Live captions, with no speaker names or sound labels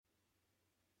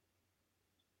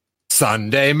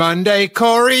Sunday, Monday,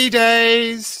 Corey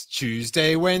days.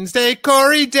 Tuesday, Wednesday,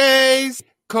 Corey days.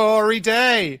 Corey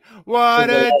Day. What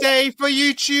a day for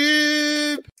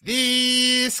YouTube.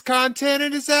 This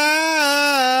content is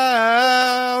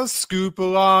ours. Scoop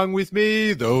along with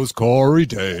me those Corey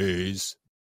days.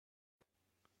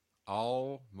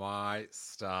 Oh my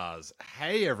stars.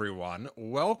 Hey everyone,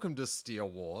 welcome to Steel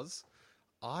Wars.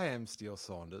 I am Steele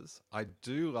Saunders. I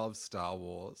do love Star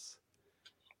Wars.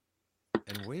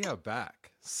 And we are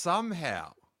back.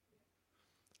 Somehow,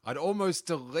 I'd almost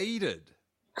deleted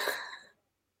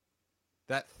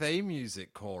that theme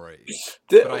music, Corey.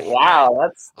 Wow,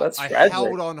 that's I tragic.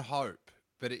 held on hope,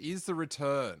 but it is the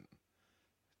return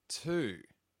to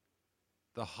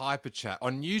the Hyper Chat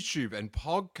on YouTube and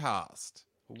podcast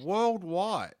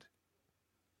worldwide.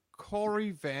 Corey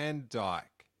Van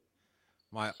Dyke,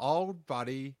 my old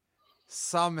buddy,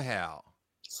 somehow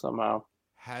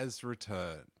has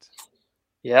returned.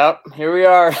 Yep, here we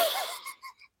are.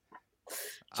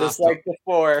 Just like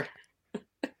before.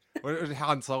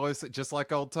 Han Solo, just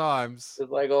like old times.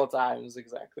 Just like old times,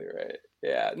 exactly right.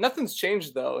 Yeah, nothing's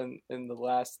changed though in the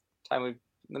last time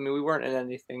we weren't in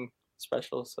anything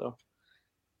special, so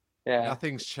yeah.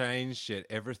 Nothing's changed yet.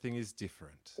 Everything is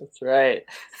different. That's right.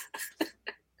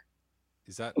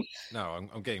 Is that no?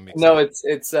 I'm getting mixed. No, up.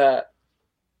 it's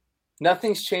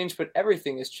nothing's changed, but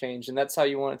everything has changed, and that's how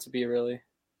you want it to be, really.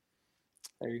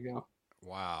 There you go.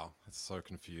 Wow, that's so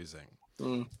confusing.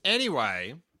 Mm.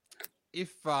 Anyway,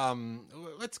 if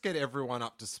let's get everyone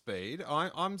up to speed.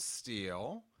 I'm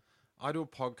Steele. I do a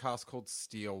podcast called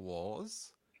Steel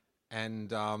Wars,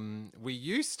 and we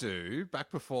used to, back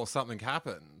before something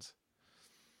happened,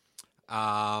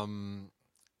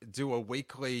 do a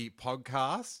weekly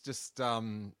podcast, just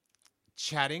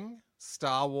chatting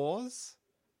Star Wars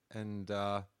and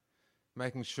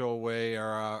making sure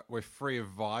we're free of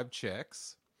vibe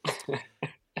checks.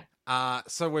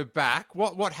 So we're back.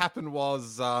 What happened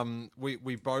was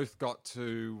we both got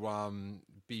to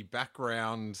be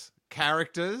background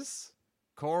characters.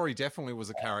 Corey definitely was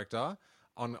a character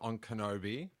on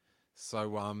Kenobi.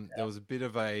 So there was a bit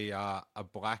of a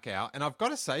blackout. And I've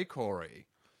got to say, Corey,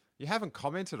 you haven't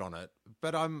commented on it,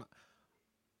 but I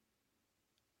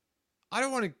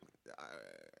don't want to.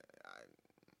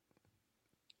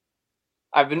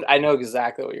 I know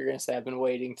exactly what you're going to say. I've been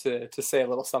waiting to say a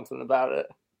little something about it.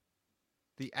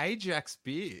 The Ajax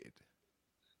beard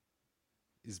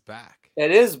is back.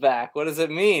 It is back. What does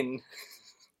it mean?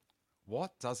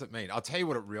 What does it mean? I'll tell you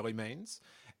what it really means.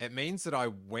 It means that I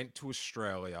went to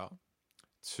Australia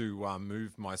to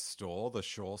move my store, the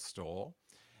Shaw store,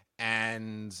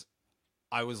 and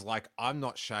I was like, I'm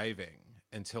not shaving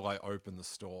until I open the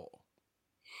store.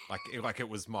 Like it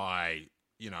was my,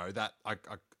 that I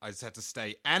just had to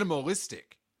stay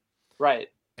animalistic. Right.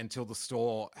 Until the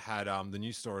store had, the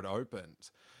new store had opened.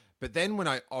 But then when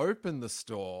I opened the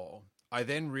store, I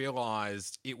then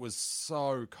realized it was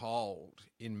so cold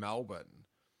in Melbourne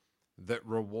that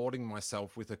rewarding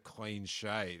myself with a clean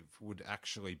shave would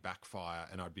actually backfire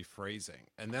and I'd be freezing.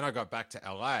 And then I got back to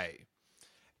LA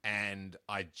and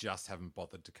I just haven't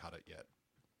bothered to cut it yet.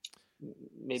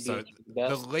 Maybe so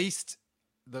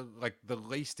the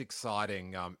least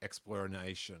exciting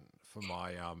explanation for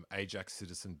my Ajax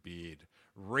Citizen beard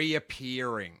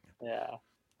reappearing. Yeah.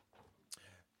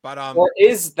 But or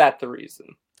is that the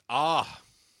reason? I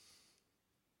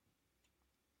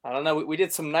don't know. We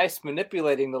did some nice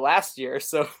manipulating the last year,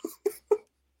 so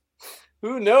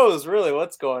who knows really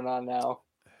what's going on now?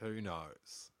 Who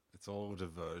knows? It's all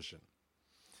diversion.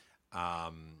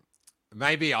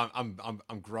 Maybe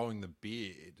I'm growing the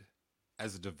beard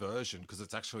as a diversion because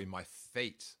it's actually my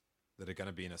feet that are going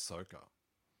to be in Ahsoka.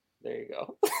 There you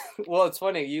go. Well, it's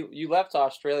funny. You left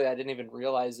Australia. I didn't even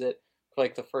realize it for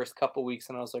like the first couple weeks,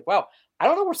 and I was like, "Wow, I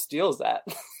don't know where Steele's at."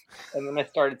 And then I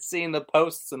started seeing the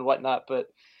posts and whatnot, but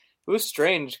it was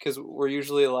strange because we're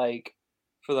usually like,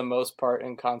 for the most part,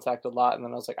 in contact a lot. And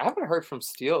then I was like, I haven't heard from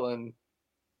Steele in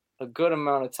a good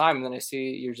amount of time. And then I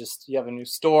see you have a new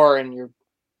store and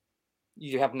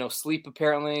you have no sleep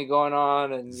apparently going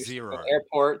on, and you're zero at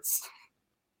airports.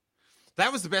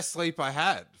 That was the best sleep I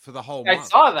had for the whole month. I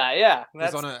saw that, yeah. It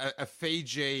was on a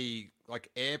Fiji like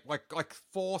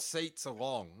 4 seats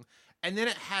along, and then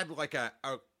it had like a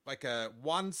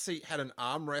one seat had an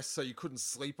armrest so you couldn't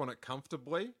sleep on it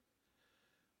comfortably,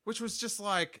 which was just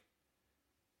like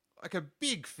a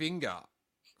big finger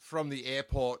from the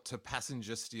airport to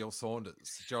passenger Steele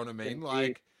Saunders. Do you know what I mean?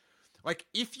 Like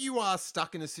if you are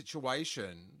stuck in a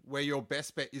situation where your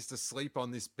best bet is to sleep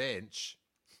on this bench,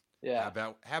 yeah.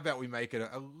 How about we make it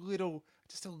a little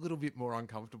bit more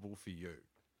uncomfortable for you?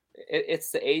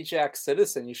 It's the Ajax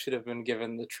citizen. You should have been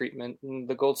given the treatment,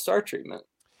 the gold star treatment.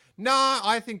 No,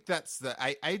 I think that's the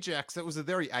Ajax. That was a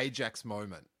very Ajax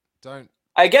moment. Don't.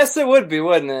 I guess it would be,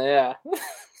 wouldn't it? Yeah.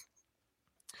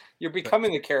 You're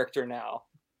becoming the character now.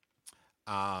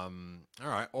 All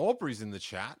right. Aubrey's in the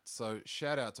chat, so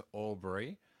shout out to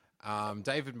Aubrey.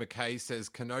 David McKay says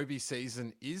Kenobi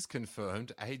season is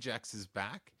confirmed. Ajax is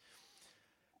back.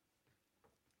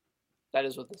 That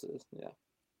is what this is. Yeah.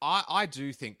 I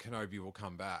do think Kenobi will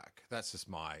come back. That's just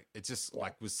it just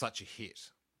like was such a hit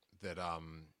that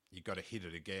you got to hit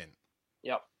it again.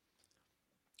 Yep.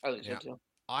 I think so too.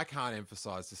 I can't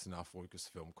emphasize this enough,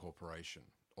 Lucasfilm Corporation.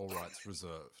 All rights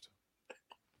reserved.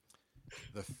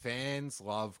 The fans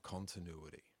love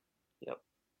continuity. Yep.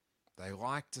 They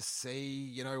like to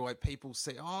see, like people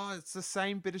say, oh, it's the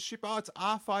same bit of ship. Oh, it's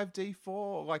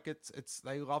R5D4. Like it's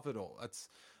they love it all.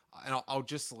 And I'll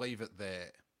just leave it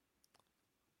there.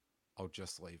 You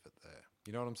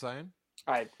know what I'm saying?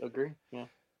 I agree. Yeah.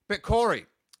 But Corey,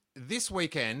 this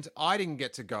weekend I didn't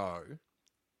get to go.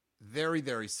 Very,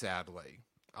 very sadly.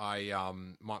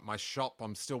 My shop,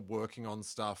 I'm still working on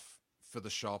stuff for the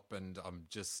shop, and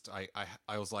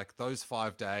I was like, those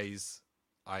 5 days,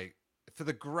 for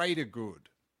the greater good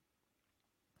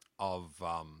of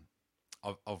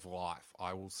life,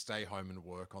 I will stay home and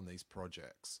work on these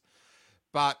projects.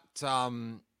 But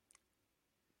San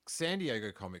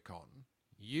Diego Comic-Con,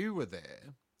 you were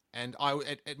there, and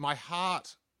my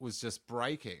heart was just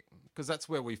breaking, because that's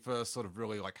where we first sort of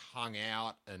really like hung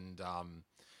out and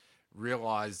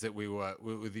realized that we were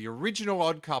the original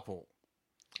Odd Couple.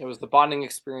 It was the bonding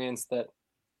experience that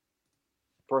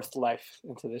birthed life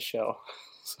into this show.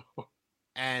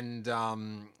 And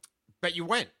but you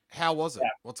went. How was it? Yeah.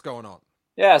 What's going on?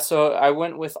 Yeah, so I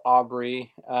went with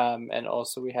Aubrey, and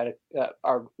also we had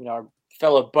our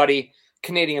fellow buddy,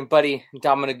 Canadian buddy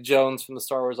Dominic Jones from the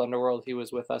Star Wars Underworld. He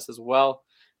was with us as well,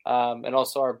 and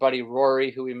also our buddy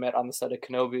Rory, who we met on the set of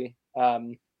Kenobi.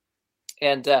 And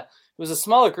it was a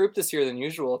smaller group this year than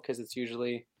usual, because it's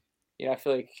usually, I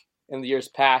feel like in the years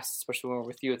past, especially when we're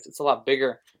with you, it's a lot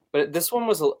bigger. But this one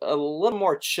was a little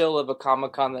more chill of a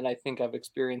Comic-Con than I think I've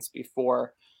experienced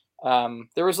before.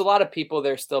 There was a lot of people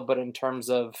there still, but in terms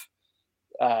of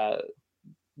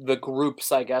the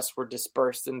groups, I guess, were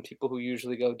dispersed, and people who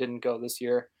usually go didn't go this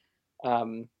year.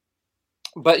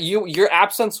 But your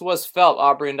absence was felt.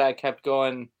 Aubrey and I kept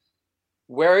going,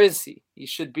 where is he? He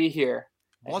should be here.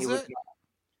 Was it?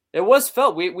 It was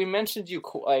felt. We mentioned you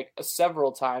like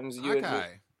several times.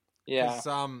 Okay. Yeah.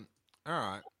 All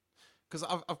right. Because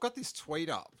I've got this tweet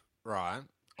up, right,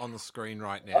 on the screen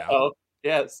right now. Oh,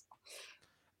 yes.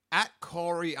 At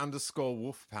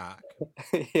Corey_Wolfpack.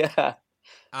 Yeah.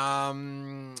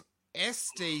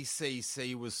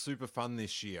 SDCC was super fun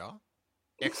this year! !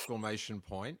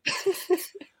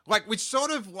 Like, which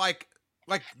sort of like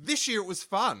this year it was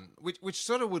fun, which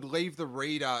sort of would leave the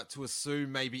reader to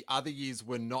assume maybe other years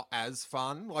were not as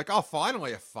fun. Like, oh,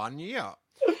 finally a fun year.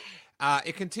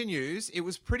 It continues. It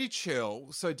was pretty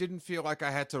chill, so it didn't feel like I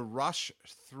had to rush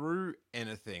through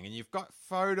anything. And you've got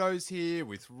photos here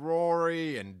with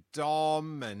Rory and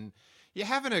Dom, and you're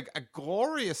having a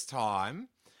glorious time.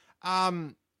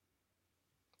 But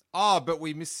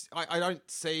we miss. I don't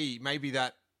see maybe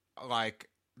that like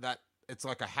that. It's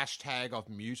like a hashtag I've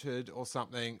muted or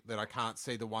something, that I can't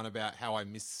see the one about how I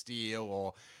miss Steel,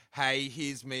 or hey,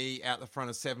 here's me out the front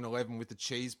of 7-Eleven with the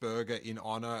cheeseburger in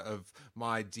honor of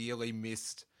my dearly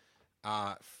missed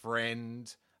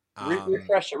friend.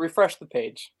 Refresh the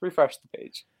page.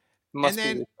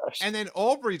 And then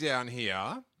Aubrey down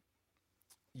here,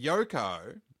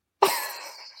 Yoko,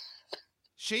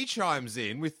 she chimes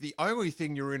in with the only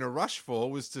thing you're in a rush for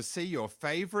was to see your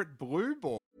favorite Blue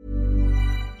Ball.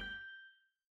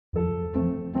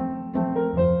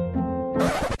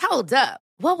 Hold up.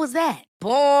 What was that?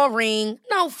 Boring.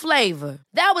 No flavor.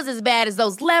 That was as bad as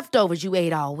those leftovers you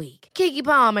ate all week. Keke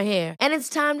Palmer here, and it's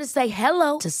time to say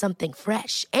hello to something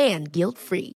fresh and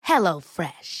guilt-free. Hello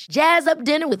Fresh. Jazz up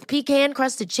dinner with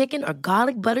pecan-crusted chicken or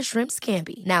garlic butter shrimp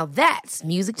scampi. Now that's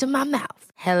music to my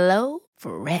mouth. Hello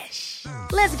Fresh.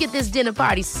 Let's get this dinner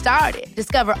party started.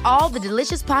 Discover all the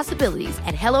delicious possibilities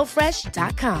at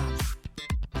HelloFresh.com.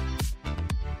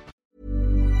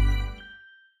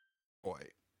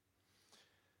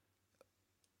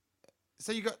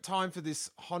 So you got time for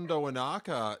this Hondo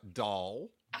Inaka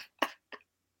doll,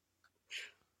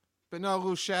 but no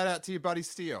little shout out to your buddy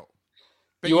Steele.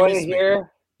 But you want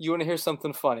to hear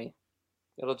something funny?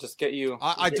 It'll just get you.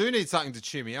 I do need something to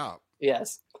cheer me up.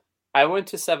 Yes, I went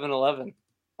to 7-Eleven.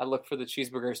 I looked for the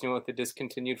cheeseburgers. You know what? They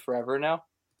discontinued forever now.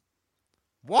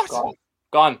 What?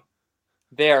 Gone.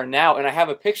 there now, and I have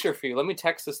a picture for you. Let me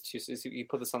text this to you so you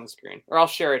put this on the screen, or I'll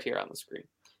share it here on the screen.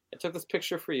 I took this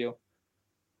picture for you.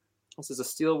 This is a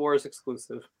Steel Wars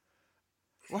exclusive.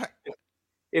 What?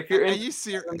 If you're Are you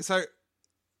serious? So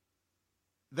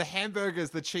the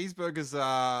cheeseburgers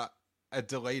are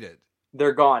deleted.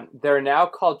 they're gone. They're now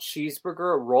called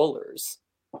cheeseburger rollers,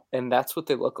 and that's what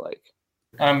they look like.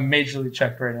 I'm majorly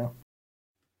checked right now.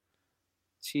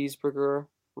 Cheeseburger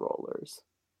rollers.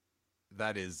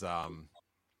 That is not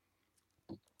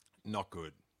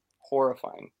good.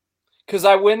 Horrifying. Because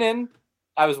I went in,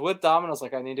 I was with Dom, and I was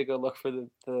like, I need to go look for the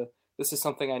this is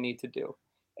something I need to do.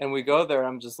 And we go there, and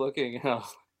I'm just looking, and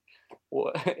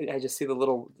I just see the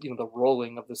little, the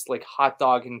rolling of this like hot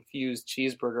dog infused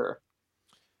cheeseburger.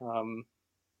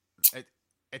 It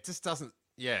just doesn't.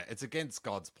 Yeah, it's against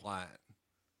God's plan.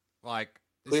 Like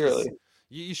Clearly,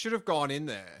 you should have gone in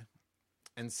there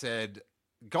and said,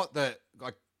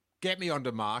 get me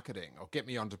onto marketing or get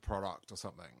me onto product or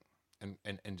something, and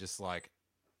just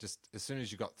as soon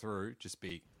as you got through, just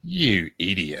be you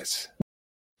idiot.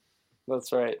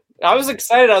 That's right. I was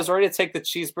excited. I was ready to take the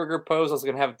cheeseburger pose. I was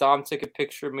going to have Dom take a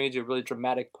picture of me, do a really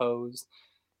dramatic pose.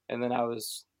 And then I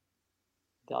was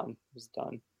done. It was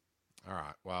done. All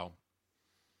right. Well,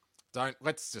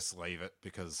 let's just leave it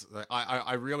because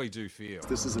I really do feel.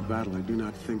 This is a battle I do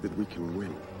not think that we can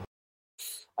win.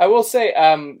 I will say,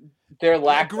 their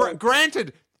lack.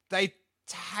 Granted, they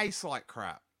taste like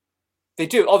crap. They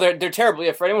do. Oh, they're terrible.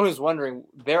 Yeah, for anyone who's wondering,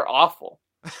 they're awful.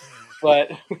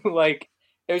 But like,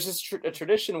 it was just a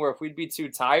tradition where if we'd be too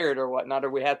tired or whatnot, or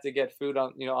we had to get food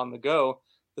on the go,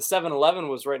 the 7-Eleven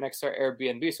was right next to our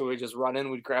Airbnb, so we'd just run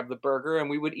in, we'd grab the burger, and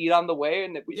we would eat on the way.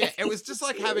 And it was just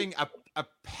like having a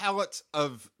pellet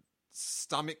of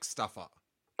stomach stuffer.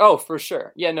 Oh, for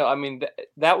sure. Yeah, no, I mean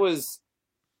that was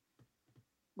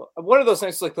one of those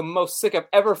nights, like the most sick I've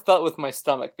ever felt with my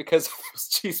stomach because of those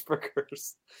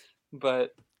cheeseburgers.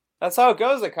 But that's how it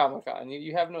goes at Comic-Con.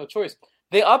 You have no choice.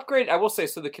 They upgrade, I will say,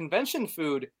 so the convention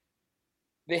food,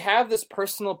 they have this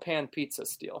personal pan pizza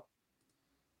steal.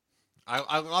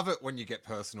 I love it when you get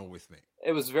personal with me.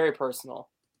 It was very personal.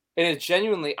 And it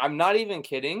genuinely, I'm not even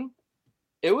kidding,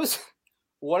 it was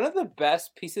one of the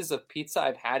best pieces of pizza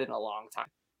I've had in a long time.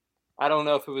 I don't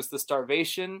know if it was the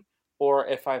starvation or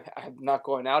if I'm not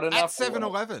going out enough. At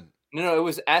 7-Eleven. No, it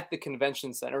was at the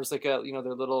convention center. It was like their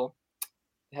little,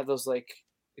 they have those like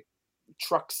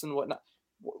trucks and whatnot.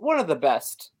 One of the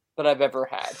best that I've ever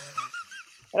had.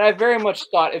 And I very much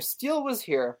thought if Steele was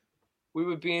here, we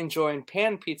would be enjoying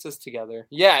pan pizzas together.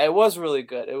 Yeah, it was really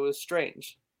good. It was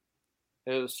strange.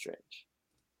 In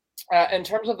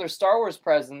terms of their Star Wars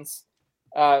presence,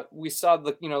 we saw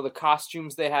the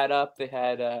costumes they had up. They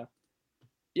had,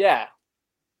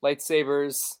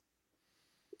 lightsabers.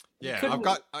 Yeah,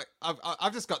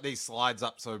 I've just got these slides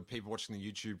up so people watching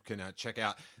the YouTube can check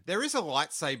out. There is a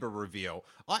lightsaber reveal.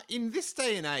 In this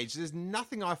day and age, there's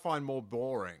nothing I find more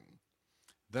boring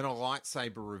than a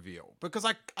lightsaber reveal because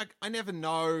I never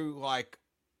know like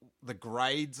the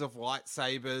grades of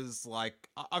lightsabers. Like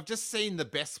I've just seen the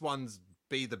best ones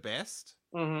be the best.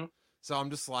 Mm-hmm. So I'm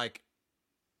just like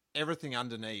everything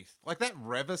underneath, like that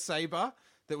Reva saber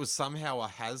that was somehow a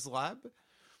HasLab.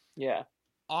 Yeah.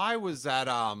 I was at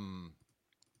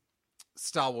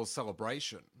Star Wars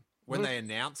Celebration when they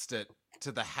announced it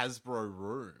to the Hasbro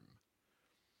room.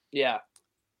 Yeah.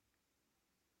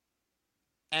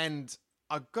 And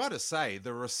I've got to say,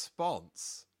 the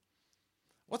response,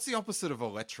 what's the opposite of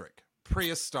electric?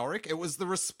 Prehistoric? It was the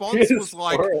response was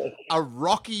like a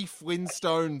Rocky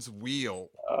Flintstones wheel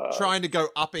trying to go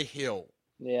up a hill.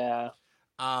 Yeah.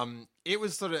 It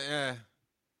was sort of the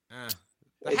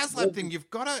HasLab thing, you've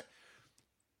got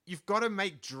to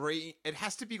make dream. It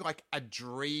has to be like a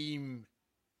dream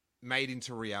made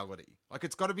into reality. Like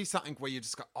it's got to be something where you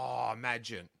just go, oh,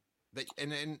 imagine that,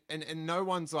 and no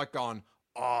one's like gone,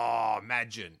 oh,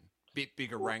 imagine bit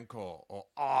bigger Rancor, or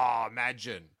oh,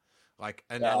 imagine like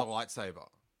another lightsaber.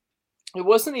 It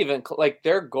wasn't even like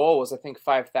their goal was I think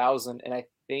 5,000, and I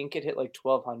think it hit like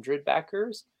 1,200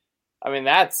 backers. I mean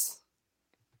that's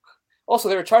also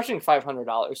they were charging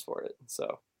 $500 for it,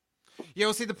 so. Yeah,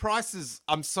 well, see, the prices,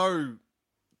 I'm so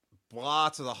blah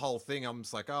to the whole thing. I'm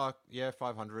just like, oh, yeah,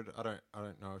 500. I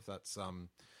don't know if that's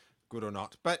good or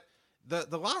not. But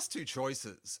the last two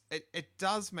choices, it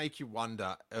does make you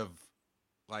wonder of,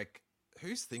 like,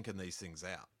 who's thinking these things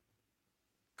out?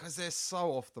 Because they're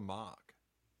so off the mark.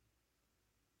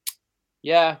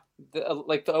 Yeah, the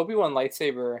Obi-Wan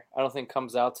lightsaber, I don't think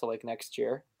comes out till, like, next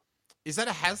year. Is that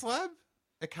a HasLab?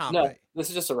 It can't be. This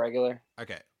is just a regular.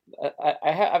 Okay.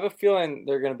 I have a feeling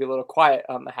they're going to be a little quiet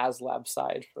on the HasLab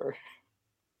side for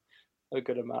a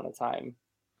good amount of time.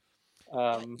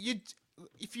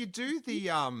 If you do the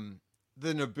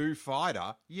Naboo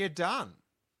fighter, you're done.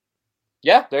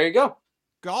 Yeah, there you go.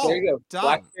 Goal. There you go. Done.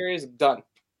 Black Series done.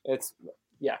 It's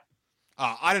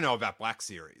I don't know about Black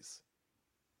Series.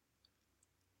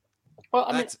 well,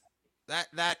 I mean,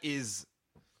 that is.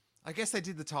 I guess they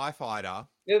did the TIE fighter.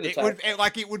 yeah,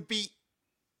 It would be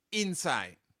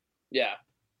insane. yeah.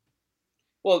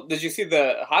 Well, did you see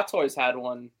the Hot Toys had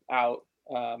one out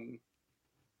at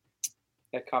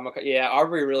Comic-Con? Yeah,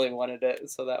 Aubrey really wanted it,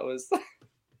 so that was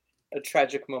a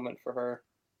tragic moment for her.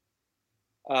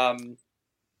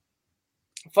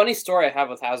 Funny story I have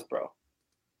with Hasbro.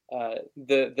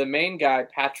 The main guy,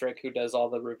 Patrick, who does all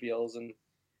the reveals and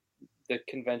the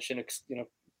convention,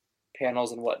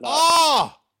 panels and whatnot.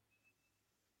 Oh,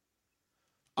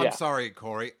 Yeah. I'm sorry,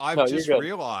 Corey. I've No, you're just good.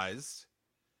 realized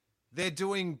they're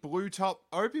doing Blue Top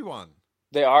Obi-Wan.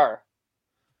 They are.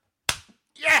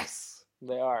 Yes.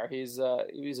 They are. He's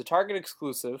a Target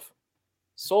exclusive,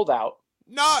 sold out.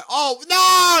 No. Oh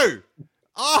no.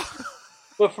 Oh.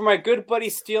 But for my good buddy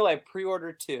Steele, I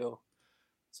pre-ordered 2.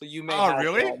 So you may Oh, have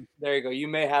really? one. There you go. You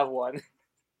may have one.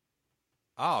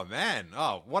 Oh man.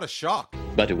 Oh, what a shock.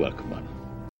 But a welcome one.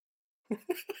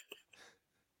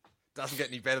 Doesn't get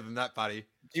any better than that, buddy.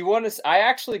 Do you want to? I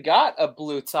actually got a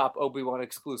Blue Top Obi-Wan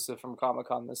exclusive from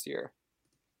Comic-Con this year.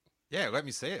 Yeah, let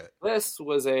me see it. This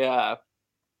was a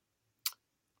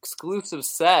exclusive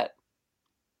set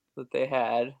that they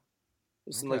had.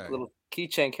 There's some like Okay. little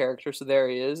keychain character. So there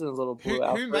he is in his little blue Who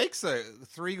outfit. makes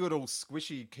 3 little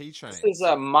squishy keychains? This is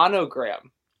a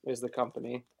Monogram. Is the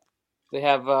company. They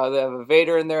have a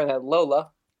Vader in there and that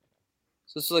Lola.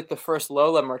 So this is like the first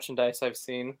Lola merchandise I've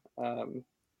seen.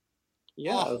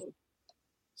 Yeah, Oh.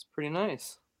 it's pretty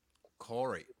nice.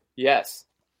 Corey, Yes.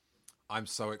 I'm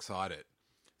so excited.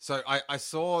 So I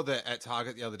saw that at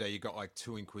Target the other day you got like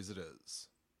 2 Inquisitors.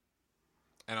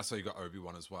 And I saw you got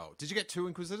Obi-Wan as well. Did you get 2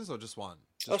 Inquisitors or just one?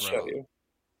 I'll Just show Rebel? you.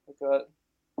 Look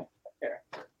at here.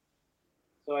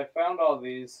 So I found all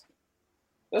these.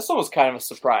 This one was kind of a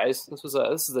surprise. This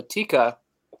is a Tika,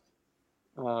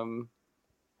 little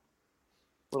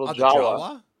Oh, the Jawa.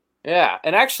 Jawa? Yeah,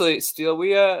 and actually, Steele,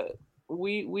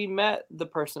 we met the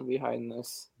person behind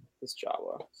this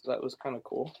Jawa, so that was kind of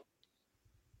cool.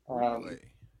 Really?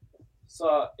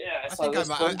 So yeah, I think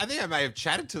I may have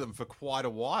chatted to them for quite a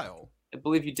while. I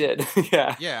believe you did.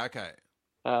 Yeah. Yeah, okay.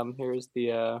 Here's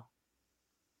the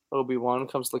Obi-Wan.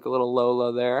 Comes like a little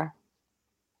Lola there.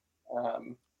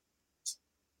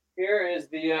 Here is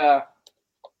the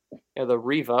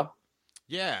Reva.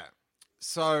 Yeah.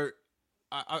 So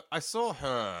I saw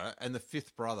her and the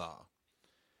 5th brother,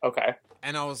 Okay.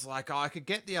 and I was like, oh, I could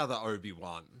get the other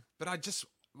Obi-Wan, but I just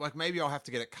like maybe I'll have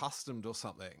to get it customed or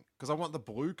something because I want the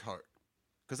blue coat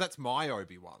because that's my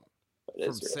Obi-Wan It from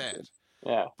is really set. good.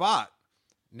 Yeah. But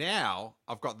now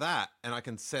I've got that, and I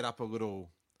can set up a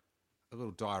little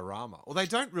diorama. Well, they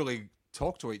don't really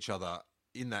talk to each other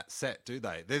in that set, do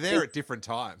they? They're there at different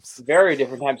times. Very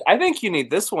different times. I think you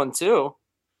need this one too.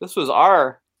 This was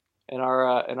in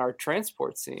our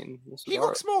transport scene. This was He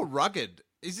looks more rugged.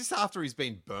 Is this after he's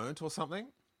been burnt or something?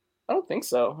 I don't think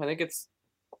so. I think it's.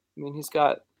 I mean, he's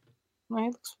got. No, he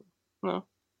looks. No.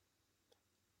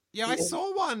 Yeah, I Yeah.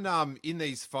 saw one in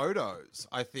these photos,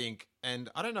 I think, and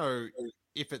I don't know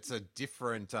if it's a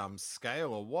different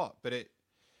scale or what, but it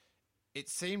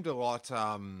seemed a lot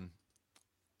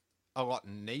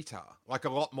neater, like a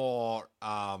lot more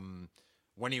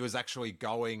when he was actually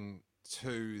going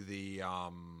to the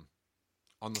on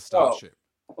the starship.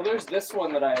 Well, there's this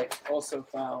one that I also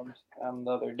found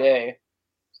the other day.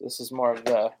 So this is more of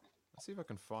Let's see if I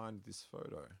can find this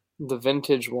photo. the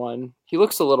vintage one. He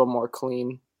looks a little more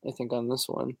clean, I think, on this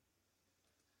one.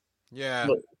 Yeah.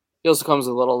 Look. He also comes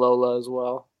with a little Lola as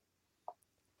well.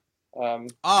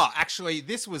 Oh, actually,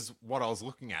 this was what I was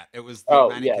looking at. It was the Oh,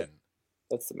 mannequin. yeah.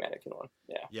 That's the mannequin one.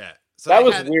 Yeah. Yeah. So That they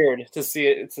was had- weird to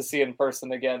see in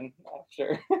person again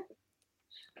after.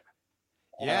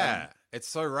 Yeah, it's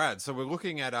so rad. So we're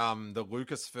looking at the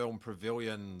Lucasfilm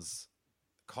Pavilion's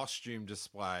costume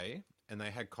display, and they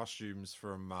had costumes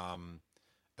from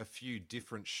a few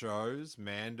different shows,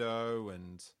 Mando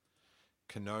and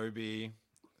Kenobi.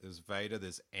 There's Vader,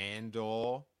 there's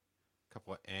Andor, a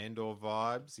couple of Andor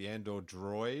vibes, the Andor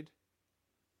droid.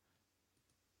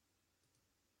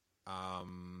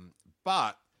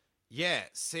 But yeah,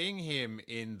 seeing him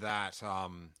in that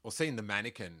or seeing the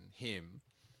mannequin, him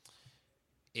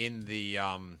in the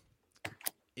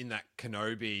in that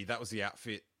Kenobi, that was the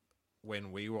outfit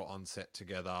when we were on set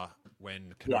together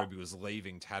when Kenobi was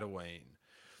leaving Tatooine.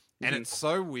 And it's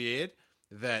so weird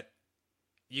that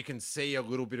you can see a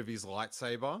little bit of his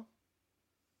lightsaber.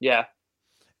 Yeah.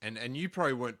 and you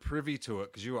probably weren't privy to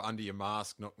it because you were under your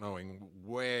mask, not knowing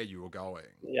where you were going.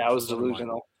 Yeah, I was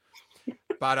delusional.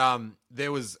 But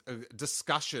there was a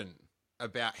discussion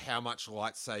about how much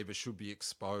lightsaber should be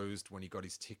exposed when he got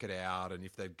his ticket out, and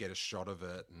if they'd get a shot of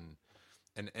it,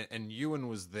 and Ewan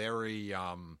was very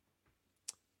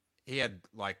he had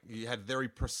very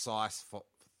precise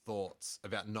thoughts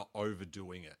about not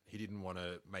overdoing it. He didn't want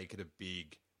to make it a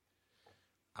big.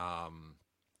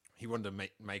 He wanted to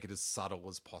make it as subtle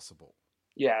as possible.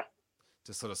 Yeah.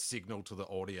 To sort of signal to the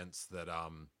audience that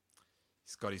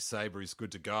he's got his saber, he's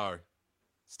good to go.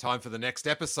 It's time for the next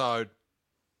episode.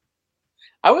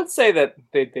 I would say that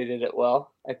they did it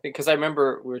well. I think because I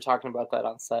remember we were talking about that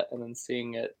on set and then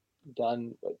seeing it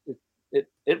done.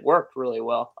 It worked really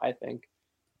well, I think.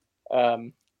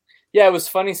 Yeah, it was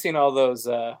funny seeing all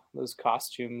those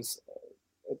costumes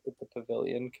at the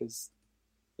pavilion because,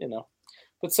 you know.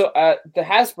 But so the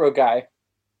Hasbro guy,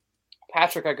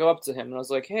 Patrick, I go up to him and I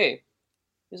was like, "Hey,"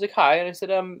 he's like, "Hi," and I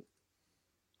said,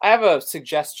 "I have a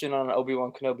suggestion on an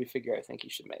Obi-Wan Kenobi figure I think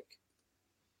you should make."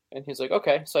 And he's like,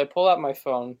 "Okay." So I pull out my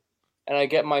phone and I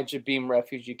get my Jabeem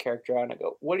refugee character out and I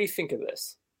go, "What do you think of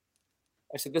this?"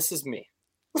 I said, "This is me."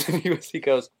 He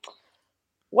goes,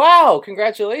 "Wow,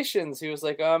 congratulations." He was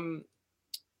like,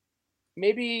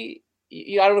 maybe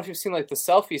I don't know if you've seen like the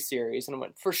selfie series, and I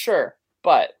went, "For sure,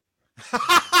 but."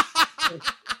 I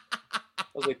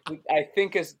was like,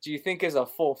 do you think as a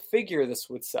full figure this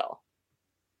would sell?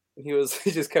 And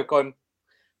he just kept going,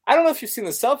 "I don't know if you've seen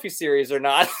the selfie series or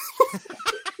not."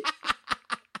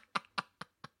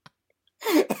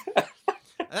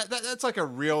 That's like a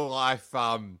real life,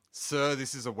 sir,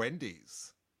 this is a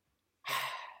Wendy's.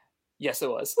 Yes, it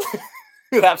was.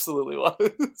 It absolutely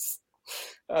was.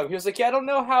 He was like, "Yeah, I don't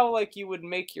know how like you would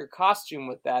make your costume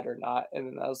with that or not." And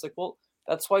then I was like, "Well,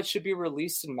 that's why it should be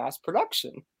released in mass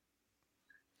production."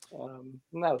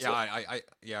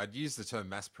 I'd use the term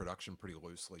mass production pretty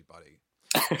loosely, buddy.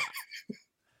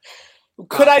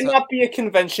 Could I not be a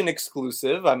convention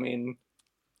exclusive? I mean,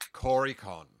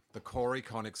 CoreyCon, the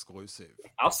CoreyCon exclusive.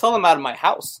 I'll sell them out of my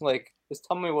house. Like, just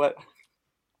tell me what.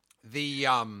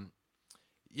 I'm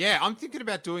thinking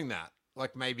about doing that.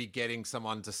 Like maybe getting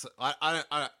someone to.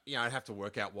 I'd have to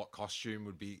work out what costume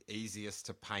would be easiest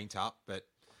to paint up, but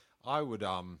I would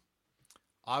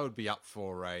be up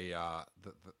for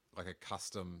like a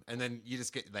custom, and then you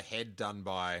just get the head done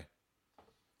by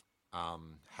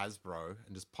Hasbro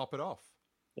and just pop it off.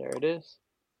 There it is.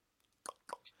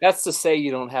 That's to say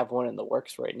you don't have one in the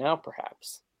works right now,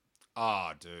 perhaps.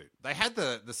 Oh, dude. They had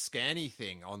the scanny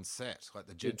thing on set, like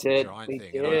the Gentle Giant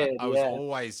thing. And I was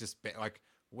always just like,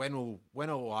 when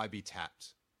will I be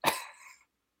tapped?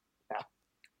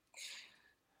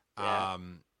 Yeah.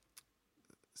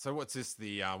 So what's this?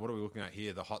 What are we looking at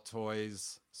here? The Hot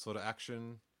Toys sort of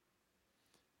action.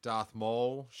 Darth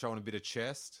Maul showing a bit of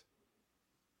chest.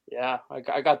 Yeah,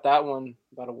 I got that one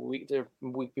about a week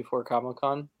before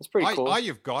Comic-Con. It's pretty cool. Oh,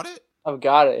 you've got it? I've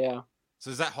got it, yeah. So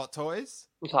is that Hot Toys?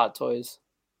 It's Hot Toys.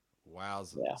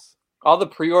 Wowzers. Yeah. All the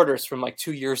pre-orders from like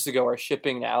 2 years ago are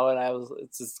shipping now, and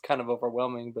it's just kind of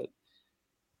overwhelming, but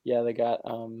yeah, they got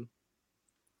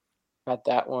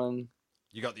that one.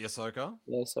 You got the Ahsoka?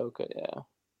 The Ahsoka, yeah.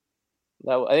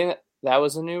 I think that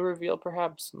was a new reveal,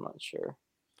 perhaps. I'm not sure.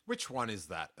 Which one is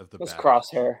that of the? It's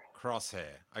Crosshair.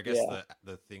 Crosshair. I guess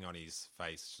the thing on his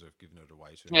face should have given it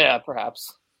away to him. Yeah,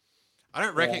 perhaps.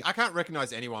 I can't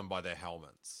recognize anyone by their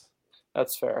helmets.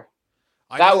 That's fair.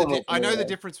 I know the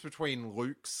difference between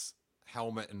Luke's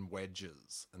helmet and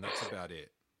Wedge's, and that's about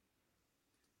it.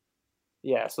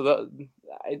 Yeah, so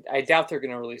I doubt they're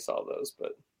going to release all those,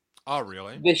 but. Oh,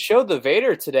 really? They showed the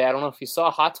Vader today. I don't know if you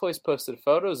saw. Hot Toys posted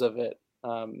photos of it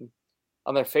on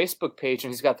their Facebook page,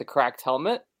 and he's got the cracked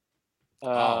helmet.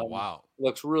 Oh, wow.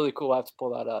 Looks really cool. I have to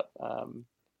pull that up.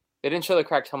 They didn't show the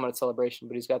cracked helmet at Celebration,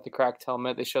 but he's got the cracked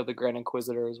helmet. They showed the Grand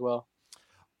Inquisitor as well.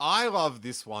 I love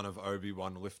this one of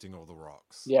Obi-Wan lifting all the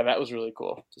rocks. Yeah, that was really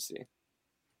cool to see.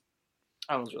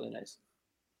 That was really nice.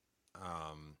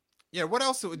 Yeah, what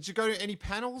else? Did you go to any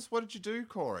panels? What did you do,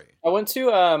 Corey? I went to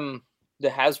the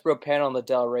Hasbro panel and the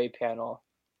Del Rey panel.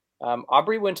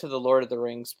 Aubrey went to the Lord of the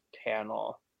Rings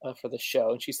panel for the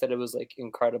show, and she said it was like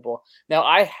incredible. Now,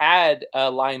 I had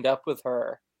lined up with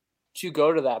her to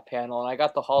go to that panel, and I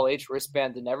got the Hall H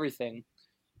wristband and everything.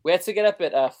 We had to get up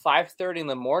at 5:30 in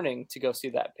the morning to go see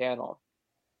that panel.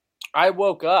 I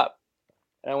woke up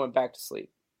and I went back to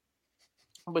sleep,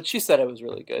 but she said it was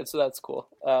really good, so that's cool.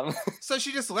 So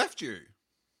she just left you?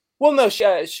 Well, no,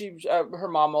 she her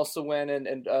mom also went,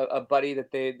 and a buddy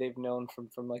that they've known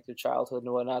from like their childhood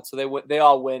and whatnot. So they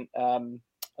all went.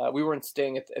 We weren't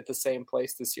staying at the same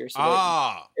place this year, so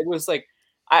it was like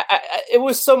it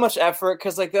was so much effort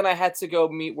because like then I had to go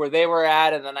meet where they were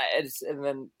at, and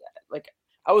then like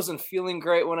I wasn't feeling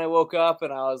great when I woke up,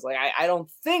 and I was like, I don't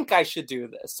think I should do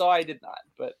this, so I did not.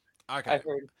 But Okay.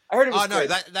 I heard it was. Oh no, great.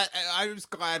 that I was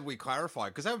glad we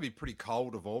clarified because that would be pretty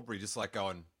cold of Aubrey, just like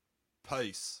going,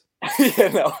 peace. Yeah,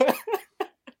 no.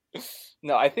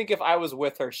 No, I think if I was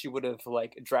with her, she would have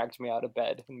like dragged me out of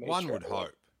bed. And made One sure would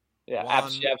hope. Yeah,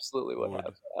 she absolutely would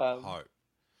have. Hope.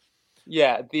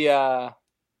 Yeah, the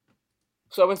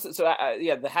so I went to,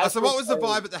 yeah, the Hasbro. So what was the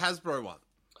vibe at the Hasbro one?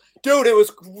 Dude, it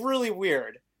was really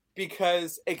weird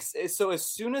because so as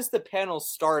soon as the panel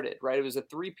started, right, it was at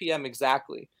 3 p.m.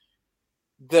 exactly.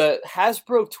 The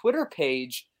Hasbro Twitter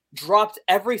page dropped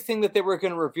everything that they were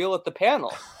going to reveal at the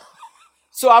panel.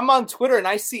 So I'm on Twitter and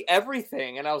I see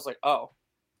everything, and I was like, oh.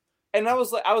 And I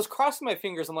was crossing my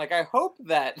fingers. I'm like, I hope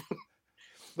that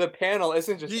the panel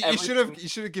isn't just. You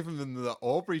should have given them the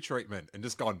Aubrey treatment and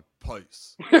just gone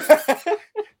peace.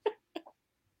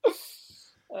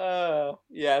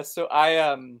 Yeah. So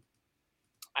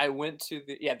I went to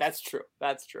the. Yeah, that's true.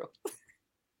 That's true.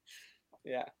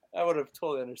 Yeah, I would have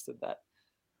totally understood that.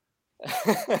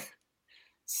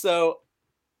 So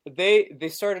they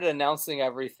started announcing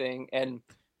everything, and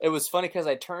it was funny because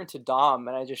I turned to Dom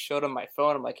and I just showed him my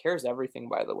phone. I'm like, here's everything,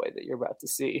 by the way, that you're about to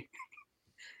see.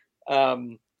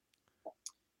 The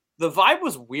vibe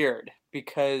was weird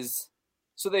because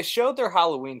so they showed their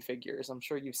Halloween figures. I'm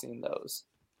sure you've seen those.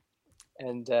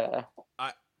 And the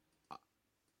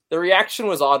reaction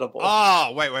was audible.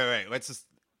 Oh, wait. Let's just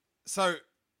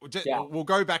Yeah. We'll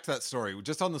go back to that story.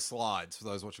 Just on the slides for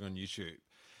those watching on YouTube.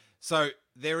 So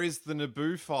there is the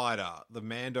Naboo fighter, the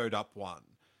Mandoed up one.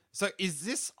 So is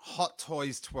this Hot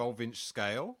Toys 12-inch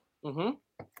scale? Mm-hmm.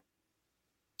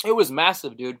 It was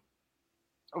massive, dude.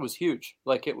 It was huge.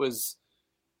 Like it's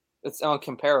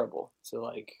uncomparable to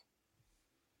like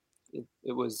it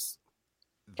was.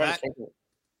 That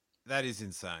is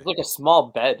insane. It was like a small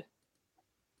bed.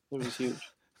 It was huge.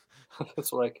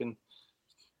 That's what I can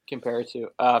compare it to.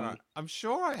 Right. I'm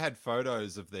sure I had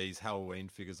photos of these Halloween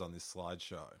figures on this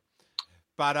slideshow,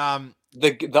 but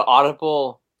the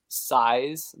audible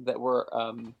size that were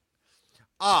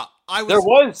there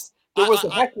was a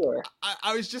heckler.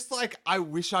 I was just like, I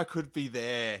wish I could be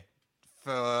there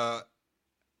for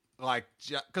like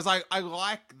because I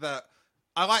like the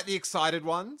excited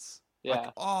ones.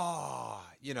 Yeah.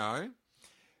 Like,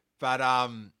 but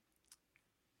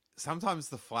sometimes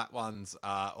the flat ones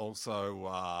are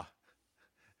also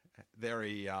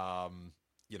very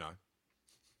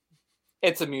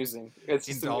It's amusing. It's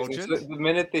just indulgent. amusing. So the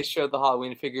minute they showed the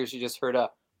Halloween figures, you just heard a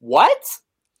what?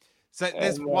 So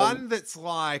there's one that's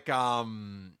like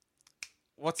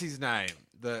what's his name?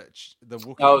 The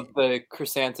Wookiee. Oh, the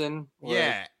chrysanthemum.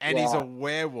 Yeah, and he's a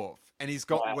werewolf, and he's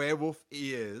got werewolf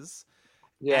ears.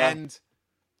 Yeah, and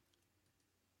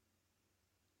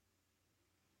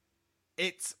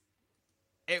it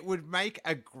would make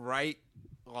a great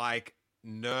like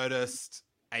Nerdist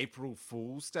April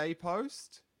Fool's Day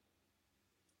post.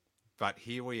 But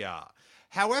here we are.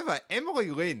 However,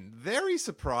 Emily Lynn, very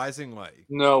surprisingly,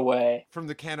 no way, from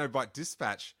the Canobite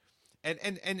Dispatch,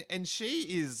 and she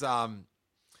is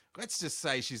let's just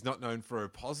say she's not known for her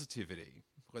positivity.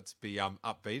 Let's be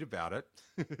upbeat about it.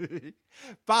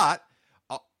 But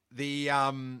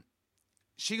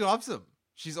she loves them.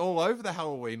 She's all over the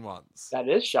Halloween ones. that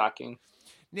is shocking.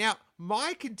 Now,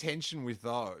 my contention with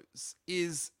those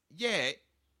is, yeah,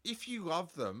 if you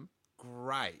love them,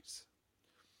 great.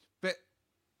 But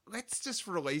let's just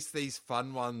release these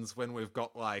fun ones when we've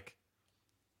got like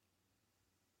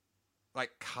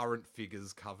current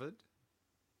figures covered.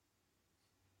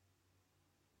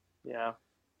 Yeah.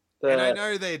 And I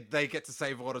know they get to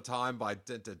save a lot of time by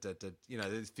they're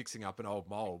fixing up an old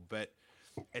mold, but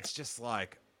it's just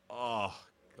like, come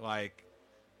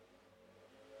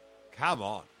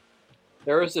on.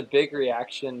 There was a big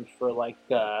reaction for like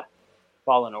the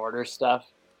Fallen Order stuff,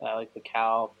 like the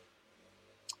cow.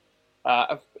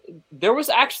 There was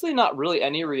actually not really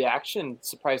any reaction,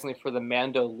 surprisingly, for the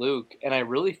Mando Luke, and I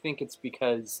really think it's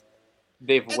because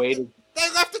they've waited. They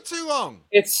left it too long.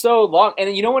 It's so long,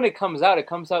 and you know when it comes out? It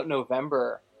comes out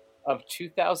November of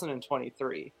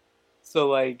 2023. So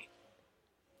like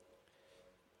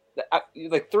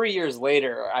 3 years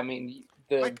later. I mean,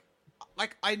 like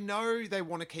I know they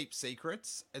want to keep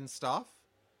secrets and stuff,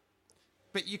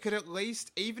 but you could at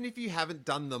least, even if you haven't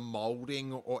done the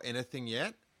molding or anything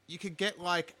yet, you could get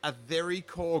like a very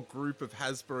core group of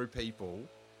Hasbro people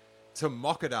to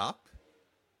mock it up.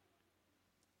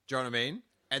 Do you know what I mean?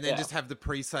 And then just have the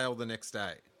pre-sale the next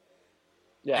day.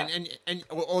 Yeah.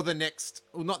 Or the next,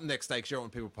 well, not the next day, because you don't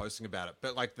want people posting about it,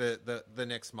 but like the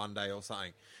next Monday or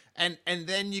something. And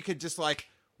then you could just like,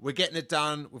 we're getting it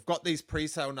done. We've got these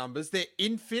pre-sale numbers. They're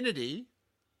infinity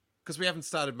because we haven't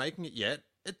started making it yet.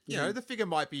 You know, the figure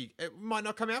it might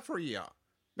not come out for a year.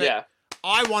 But Yeah.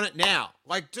 I want it now.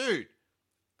 Like, dude,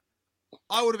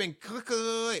 I would have been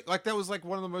like, that was like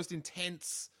one of the most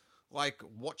intense, like,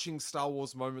 watching Star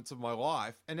Wars moments of my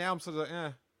life. And now I'm sort of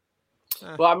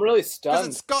like, Well, I'm really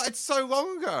because stunned. it's so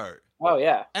long ago. Oh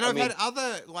yeah. And I I've mean, had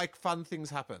other like fun things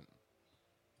happen.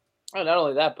 oh, not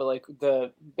only that, but like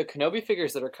the Kenobi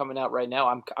figures that are coming out right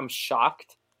now, I'm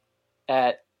shocked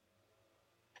at.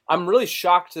 I'm really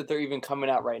shocked that they're even coming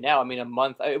out right now. I mean, a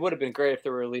month. It would have been great if they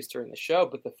were released during the show,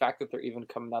 but the fact that they're even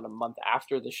coming out a month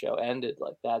after the show ended,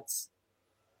 like that's.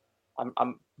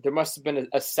 There must have been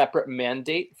a separate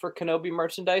mandate for Kenobi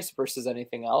merchandise versus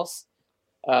anything else.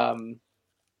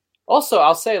 Also,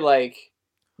 I'll say like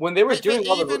when they were doing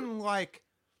all even like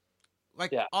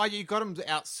Yeah. oh, you got them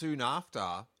out soon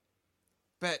after,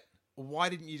 but why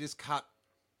didn't you just cut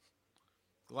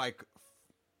like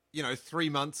 3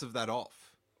 months of that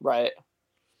off? right.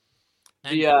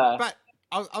 And, Yeah. But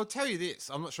I'll tell you this.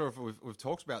 I'm not sure if we've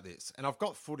talked about this, and I've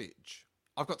got footage.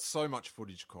 I've got so much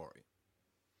footage, Corey,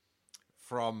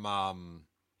 from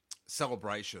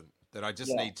Celebration that I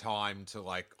just need time to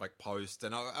like post,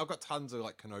 and I've got tons of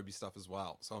like Kenobi stuff as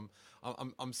well. So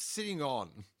I'm sitting on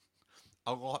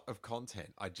a lot of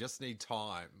content. I just need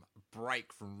time,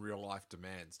 break from real life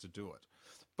demands to do it.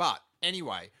 But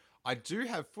anyway, I do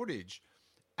have footage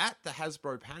at the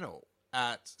Hasbro panel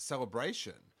at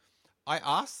Celebration. I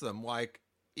asked them, like,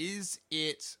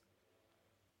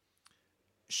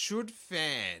 should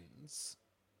fans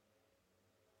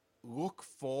look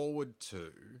forward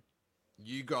to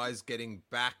you guys getting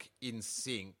back in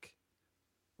sync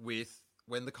with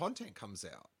when the content comes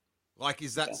out? Like,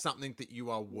 is that something that you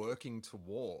are working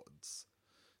towards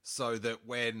so that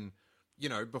when,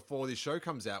 before this show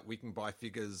comes out, we can buy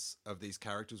figures of these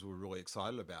characters we're really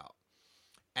excited about?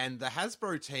 And the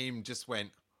Hasbro team just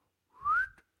went,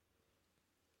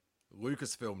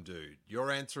 Lucasfilm, dude,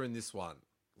 you're answering this one.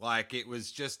 Like, it was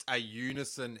just a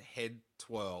unison head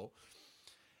twirl.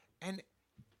 And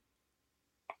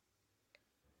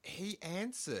he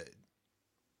answered,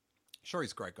 sure,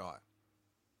 he's a great guy.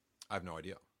 I have no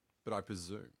idea, but I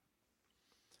presume.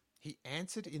 He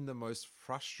answered in the most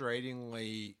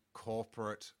frustratingly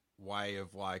corporate way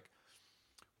of like,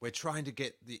 we're trying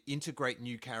to integrate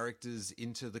new characters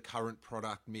into the current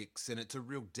product mix, and it's a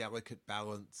real delicate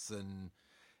balance.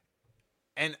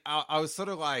 And I was sort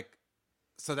of like,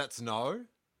 so that's no?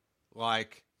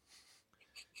 Like,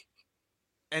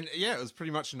 and yeah, it was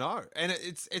pretty much no. And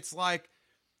it's like,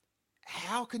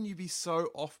 how can you be so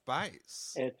off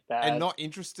base? It's bad. And not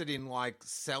interested in like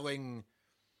selling,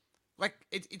 like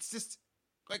it's just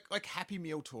like Happy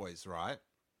Meal toys, right?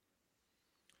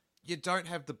 You don't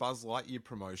have the Buzz Lightyear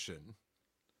promotion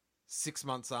 6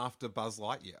 months after Buzz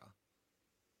Lightyear.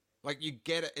 Like, you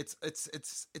get it. It's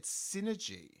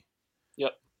synergy.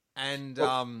 Yep. And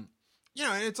and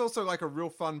it's also like a real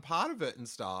fun part of it and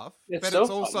stuff. It's but so it's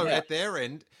also fun, yeah. at their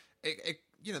end,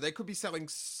 they could be selling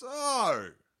so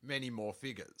many more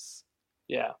figures.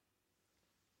 Yeah.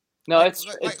 No, like,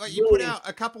 it's like you put out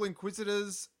a couple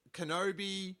Inquisitors,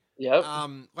 Kenobi, Yep.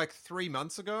 like 3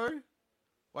 months ago,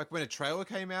 like when a trailer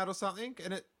came out or something,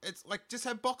 and it's like, just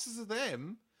have boxes of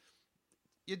them.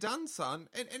 You're done, son.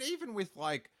 And even with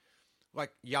like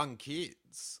young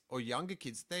kids or younger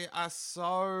kids, they are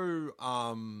so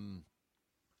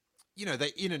they're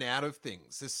in and out of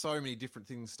things. There's so many different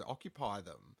things to occupy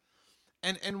them.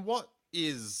 And what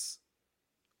is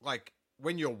like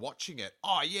when you're watching it,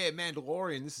 oh yeah,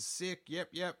 Mandalorian, this is sick.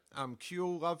 Yep.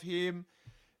 Cool, love him.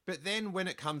 But then when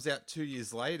it comes out 2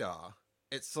 years later,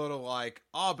 it's sort of like,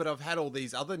 oh, but I've had all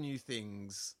these other new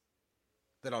things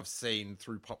that I've seen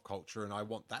through pop culture, and I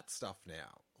want that stuff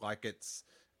now. Like,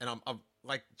 I'm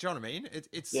like, do you know what I mean?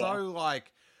 It's so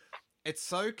like, it's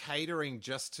so catering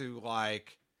just to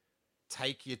like,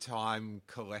 take your time,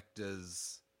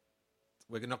 collectors.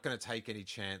 We're not going to take any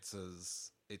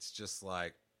chances. It's just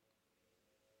like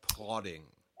plotting.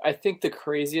 I think the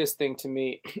craziest thing to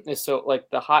me is like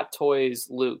the Hot Toys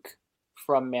Luke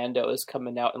from Mando is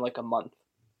coming out in like a month.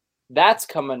 That's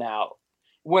coming out.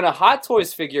 When a Hot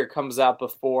Toys figure comes out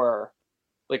before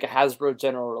like a Hasbro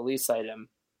general release item,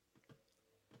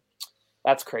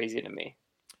 that's crazy to me.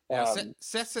 Now,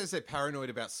 Seth says they're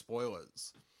paranoid about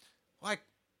spoilers. Like,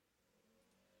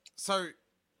 so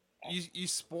you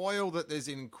spoil that there's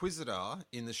an Inquisitor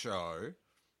in the show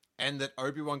and that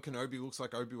Obi-Wan Kenobi looks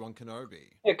like Obi-Wan Kenobi.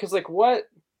 Yeah, because like what?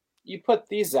 you put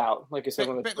these out, like I said,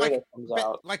 when the trailer comes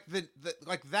out. Like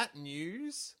like that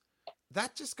news,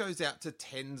 that just goes out to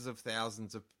tens of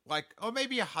thousands of or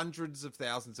maybe hundreds of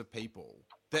thousands of people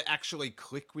that actually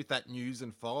click with that news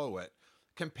and follow it,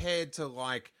 compared to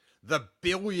like the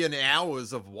billion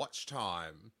hours of watch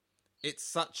time. It's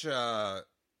such a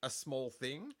small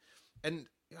thing. And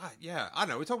yeah, I don't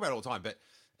know, we talk about it all the time, but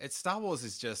Star Wars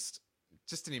is just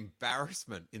an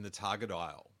embarrassment in the Target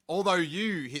aisle. Although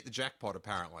you hit the jackpot,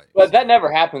 apparently. But that never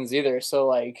happens either. So,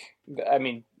 like, I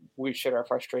mean, we've shared our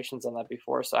frustrations on that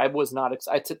before. So I was not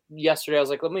excited. Yesterday, I was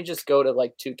like, let me just go to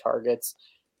like 2 Targets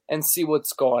and see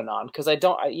what's going on. Because I've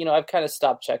kind of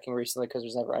stopped checking recently because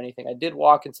there's never anything. I did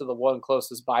walk into the one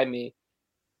closest by me,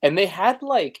 and they had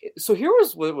so here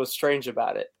was what was strange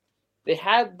about it. They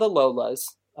had the Lolas.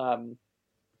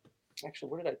 Actually,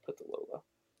 where did I put the Lola?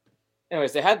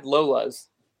 Anyways, they had Lolas.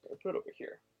 I put it over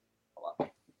here. Hold on.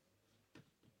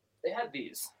 They had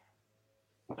these.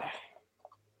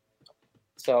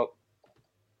 So.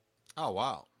 Oh,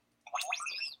 wow.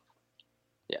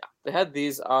 Yeah, they had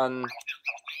these on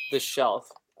the shelf.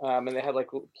 And they had like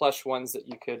plush ones that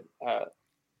you could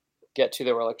get to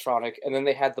that were electronic. And then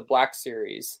they had the Black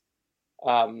Series.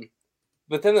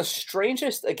 But then the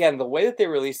strangest, again, the way that they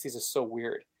released these is so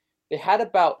weird. They had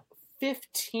about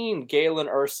 15 Galen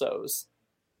Ersos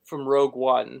from Rogue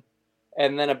One,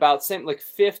 and then about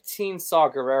 15 Saw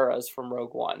Gerreras from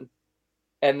Rogue One,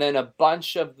 and then a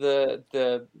bunch of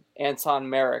the Anton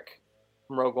Merrick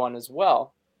from Rogue One as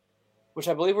well, which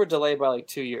I believe were delayed by like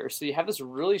 2 years. So you have this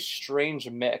really strange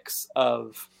mix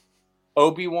of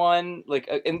Obi-Wan,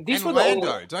 and these were Lando.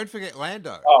 the only... Don't forget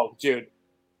Lando. Oh,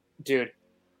 dude,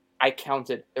 I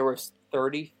counted. There was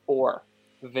 34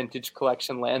 vintage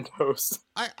collection Landos.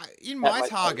 In my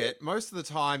Target, most of the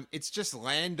time, it's just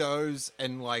Landos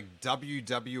and like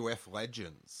WWF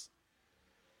legends.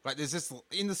 Like there's this,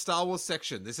 in the Star Wars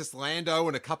section, there's this Lando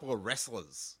and a couple of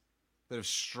wrestlers that have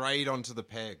strayed onto the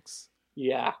pegs.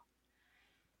 Yeah.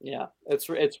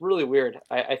 It's really weird.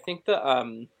 I think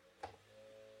the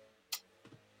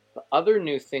other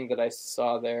new thing that I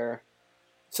saw there.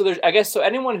 So there's,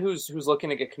 anyone who's looking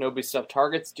to get Kenobi stuff,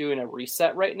 Target's doing a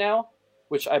reset right now,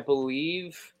 which I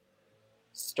believe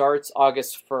starts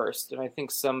August 1st. And I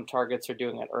think some Targets are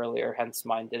doing it earlier, hence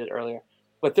mine did it earlier.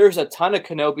 But there's a ton of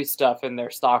Kenobi stuff in their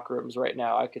stock rooms right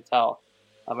now, I could tell.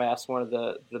 I asked one of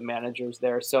the managers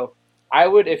there. So I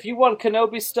would, if you want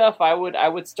Kenobi stuff, I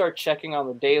would start checking on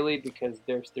the daily because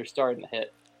they're starting to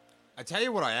hit. I tell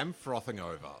you what I am frothing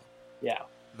over. Yeah.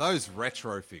 Those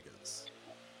retro figures.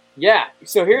 Yeah.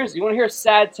 So you want to hear a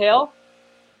sad tale?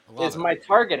 My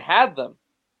Target had them.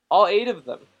 All 8 of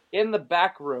them in the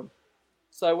back room.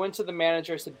 So I went to the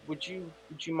manager. I said, "Would you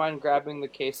mind grabbing the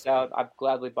case out? I'd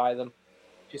gladly buy them."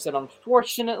 She said,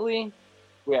 "Unfortunately,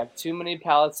 we have too many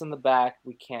pallets in the back.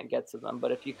 We can't get to them.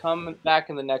 But if you come back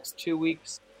in the next 2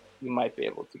 weeks, you might be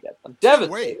able to get them."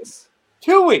 Devastated.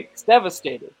 2 weeks.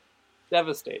 Devastated.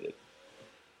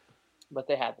 But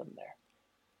they had them there.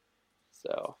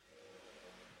 So,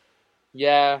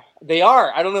 yeah, they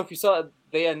are. I don't know if you saw it.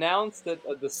 They announced that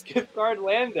the Skip Guard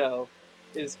Lando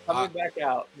is coming back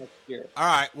out next year. All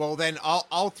right, well then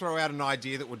I'll throw out an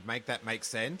idea that would make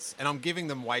sense, and I'm giving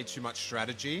them way too much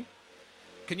strategy.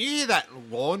 Can you hear that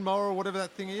lawnmower or whatever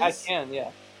that thing is? I can,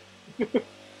 yeah.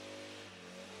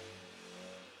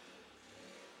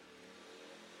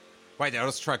 Wait, I'll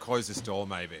just try to close this door,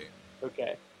 maybe.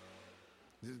 Okay.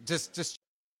 Just.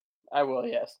 I will,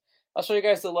 yes. I'll show you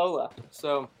guys the Lola.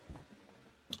 So,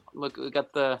 look, we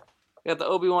got the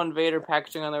Obi-Wan Vader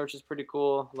packaging on there, which is pretty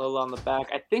cool. Lola on the back.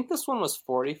 I think this one was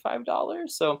 $45,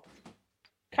 so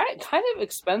kind of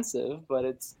expensive, but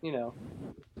it's,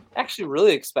 actually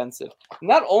really expensive.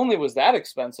 Not only was that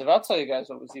expensive, I'll tell you guys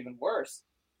what was even worse,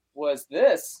 was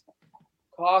this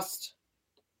cost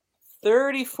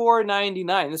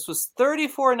 $34.99. This was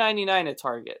 $34.99 at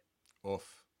Target.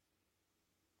 Oof.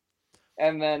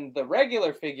 And then the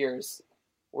regular figures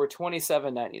were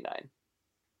 $27.99.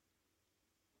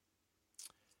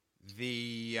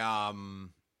 They've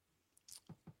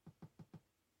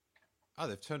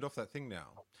turned off that thing now.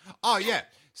 Oh yeah,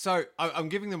 so I'm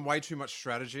giving them way too much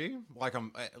strategy.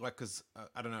 Because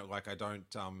I don't know, I don't,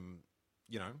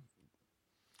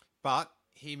 But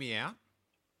hear me out.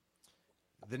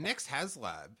 The next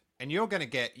HasLab, and you're going to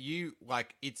get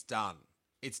it's done.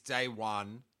 It's day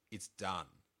one. It's done.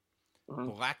 Mm-hmm.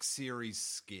 Black Series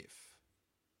Skiff.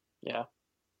 Yeah.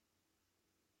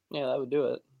 Yeah, that would do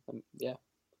it. Yeah.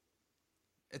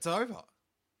 It's over.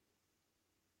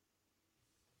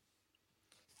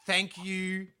 Thank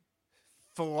you,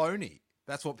 Filoni.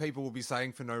 That's what people will be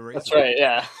saying for no reason. That's right,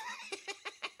 yeah.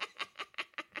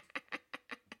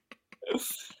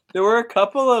 There were a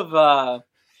couple of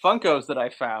Funkos that I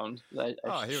found. That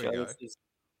I Here we go.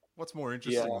 What's more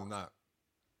interesting than that?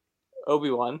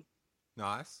 Obi-Wan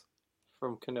Nice.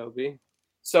 from Kenobi.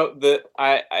 So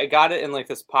I got it in like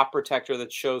this pop protector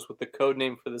that shows what the code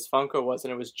name for this Funko was,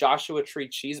 and it was Joshua Tree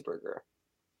Cheeseburger.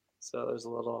 So there's a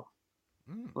little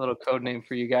code name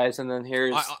for you guys, and then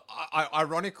here's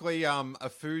ironically a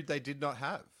food they did not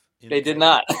have. They did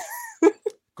not.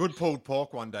 Good pulled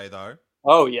pork one day though.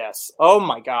 Oh yes. Oh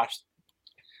my gosh.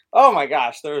 Oh my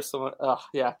gosh. There was someone. Oh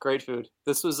yeah, great food.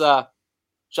 This was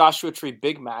Joshua Tree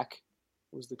Big Mac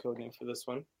was the code name for this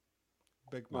one.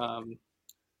 Big Mac.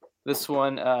 This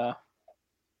one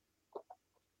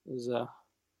is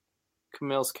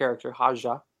Camille's character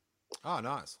Haja. Oh,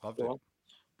 nice. Loved it.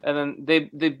 And then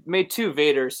they made two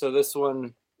Vaders, so this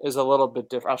one is a little bit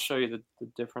different. I'll show you the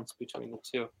difference between the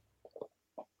two.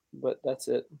 But that's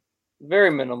it. Very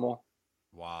minimal.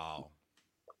 Wow.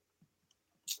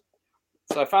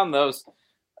 So I found those.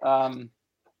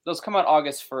 Those come out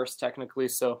August 1st, technically.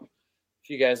 So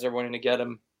if you guys are wanting to get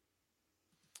them,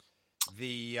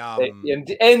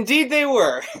 indeed they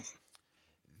were.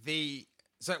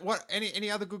 So what?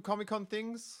 Any other good Comic-Con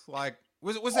things? Like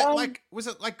was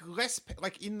it like less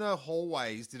like in the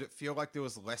hallways? Did it feel like there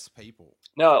was less people?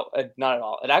 No, not at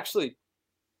all. It actually,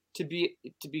 to be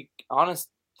honest,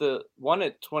 the one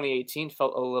at 2018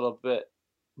 felt a little bit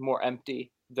more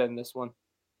empty than this one.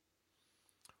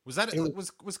 Was that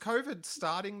was COVID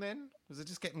starting then? Was it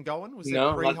just getting going? Was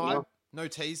no, it pre-hype? No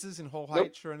teasers in Hall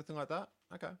H or anything like that?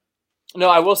 Okay. No,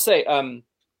 I will say,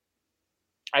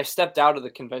 I stepped out of the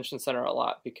convention center a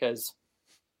lot because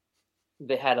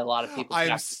they had a lot of people.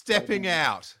 I'm stepping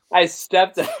out. I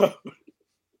stepped out.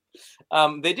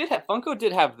 Funko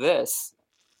did have this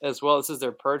as well. This is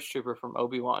their Purge Trooper from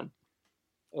Obi-Wan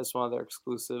as one of their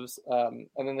exclusives. And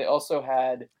then they also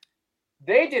had,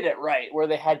 they did it right where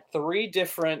they had 3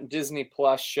 different Disney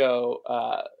Plus show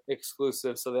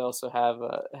exclusives. So they also had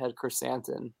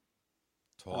Chrysanthemum.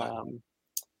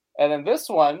 And then this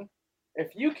one, if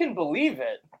you can believe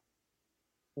it,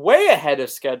 way ahead of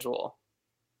schedule.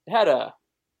 It had a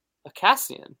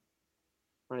Cassian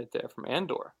right there from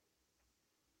Andor.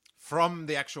 From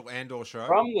the actual Andor show?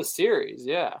 From the series,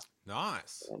 yeah.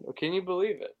 Nice. Andor. Can you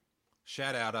believe it?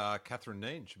 Shout out Catherine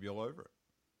Neen. Should be all over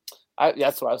it.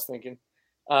 That's what I was thinking.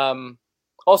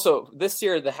 Also, this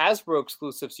year, the Hasbro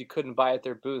exclusives you couldn't buy at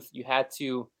their booth. You had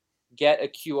to get a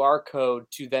QR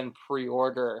code to then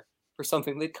pre-order for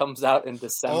something that comes out in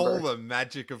December. All the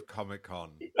magic of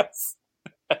Comic-Con. Yes.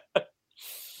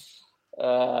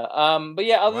 But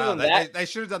yeah, other than that, they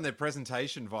should have done their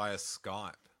presentation via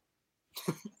Skype.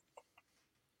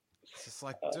 It's just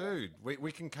like, dude,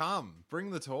 we can come. Bring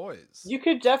the toys. You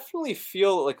could definitely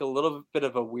feel like a little bit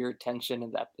of a weird tension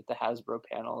in that at the Hasbro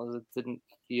panel. It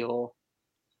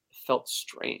felt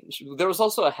strange. There was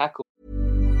also a heckle.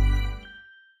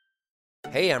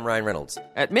 Hey, I'm Ryan Reynolds.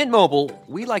 At Mint Mobile,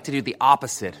 we like to do the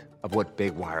opposite of what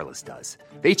Big Wireless does.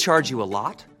 They charge you a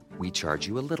lot. We charge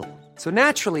you a little. So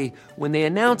naturally, when they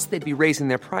announced they'd be raising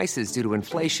their prices due to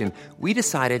inflation, we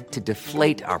decided to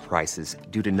deflate our prices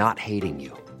due to not hating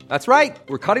you. That's right.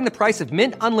 We're cutting the price of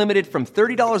Mint Unlimited from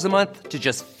 $30 a month to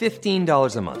just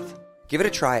 $15 a month. Give it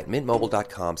a try at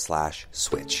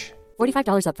mintmobile.com/switch.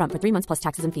 $45 up front for 3 months plus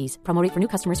taxes and fees. Promo rate for new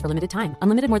customers for limited time.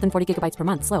 Unlimited more than 40 gigabytes per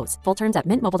month. Slows full terms at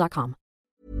mintmobile.com.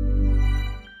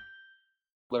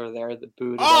 There, the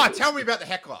booed. Tell me about the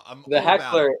heckler. The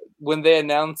heckler, when they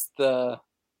announced the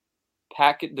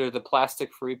packet, the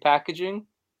plastic-free packaging,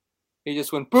 he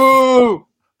just went boo.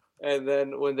 And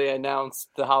then when they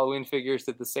announced the Halloween figures,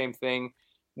 did the same thing.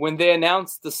 When they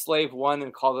announced the Slave One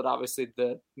and called it obviously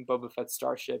the Boba Fett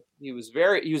starship, he was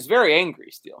very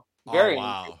angry still, very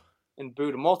angry, and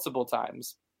booed multiple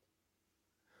times.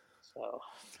 So,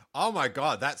 oh my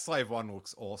god, that Slave One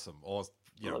looks awesome, or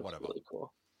whatever. Really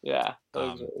cool. Yeah, that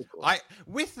was really cool.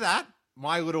 With that,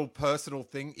 my little personal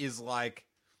thing is like,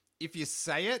 if you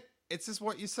say it, it's just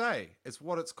what you say. It's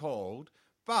what it's called.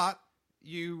 But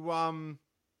you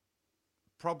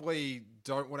probably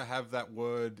don't want to have that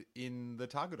word in the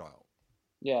Target aisle.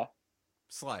 Yeah.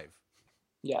 Slave.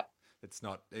 Yeah. It's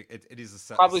not. It is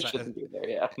a probably shouldn't be there.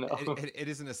 Yeah. No. It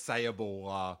isn't a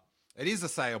sayable. It is a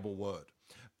sayable word,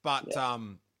 but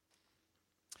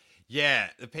yeah,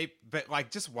 the people, but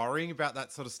like just worrying about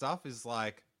that sort of stuff is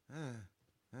like,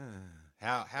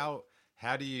 how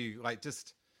do you like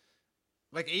just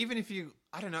like even if you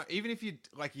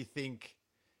like you think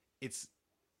it's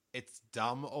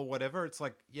dumb or whatever, it's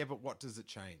like yeah, but what does it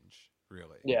change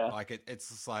really? Yeah, like it's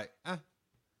just like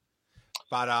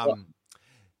But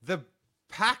the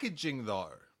packaging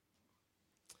though,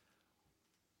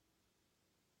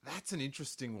 That's an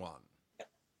interesting one.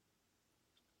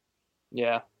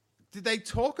 Yeah. Did they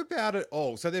talk about it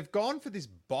all? So they've gone for this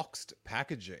boxed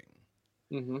packaging.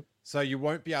 Mm-hmm. So you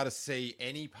won't be able to see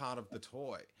any part of the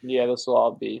toy. Yeah, this will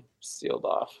all be sealed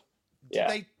off. Did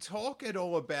they talk at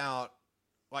all about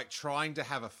like trying to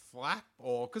have a flap,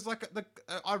 or because like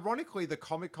ironically the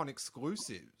Comic-Con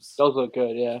exclusives, Those look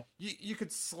good, yeah. you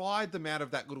could slide them out of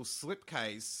that little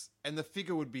slipcase and the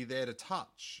figure would be there to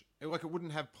touch. It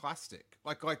wouldn't have plastic.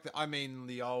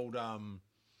 The old do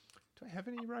I have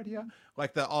any right here?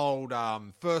 Like the old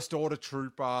First Order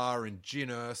Trooper and Jyn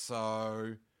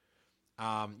Erso.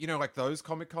 Like those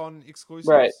Comic-Con exclusives.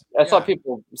 Right. I saw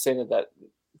people saying that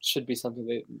should be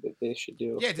something they should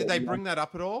do. Yeah, did they bring that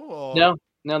up at all? Or?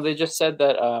 No, they just said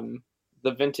that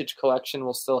the vintage collection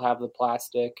will still have the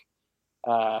plastic.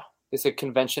 It's a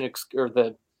convention or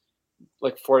the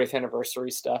 40th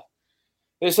anniversary stuff.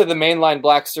 They said the mainline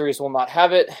Black Series will not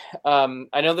have it.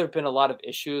 I know there have been a lot of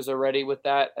issues already with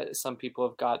that. Some people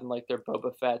have gotten like their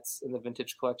Boba Fett's in the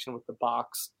vintage collection with the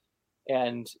box,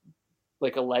 and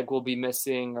like a leg will be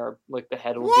missing, or like the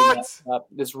head will be messed up.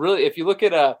 This really, if you look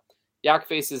at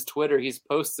Yakface's Twitter, he's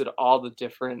posted all the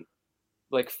different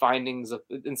like findings of,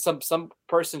 and some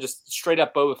person just straight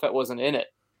up Boba Fett wasn't in it.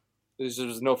 There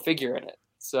was no figure in it.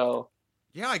 So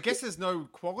yeah, I guess there's no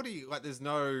quality. Like there's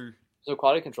no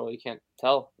quality control. You can't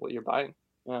tell what you're buying.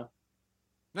 Yeah.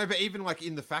 No, but even like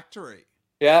in the factory.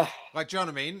 Yeah. Like, do you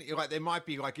know what I mean? Like there might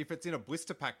be like, if it's in a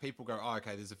blister pack, people go, oh,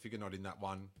 okay, there's a figure not in that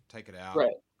one. Take it out.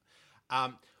 Right.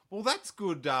 Well, that's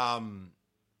good.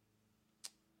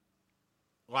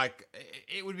 Like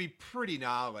it would be pretty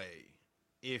gnarly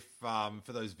if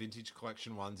for those vintage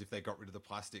collection ones, if they got rid of the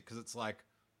plastic, because it's like,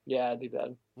 yeah, it'd be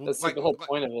bad. That's like the whole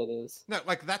point of it is. No,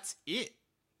 like that's it.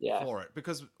 Yeah. For it,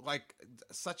 because like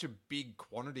such a big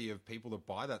quantity of people that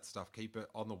buy that stuff keep it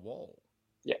on the wall.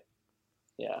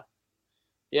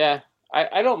 Yeah.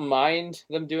 I don't mind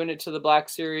them doing it to the Black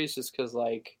Series, just because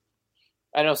like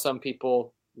I know some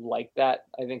people like that.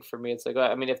 I think for me it's like,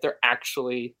 I mean, if they're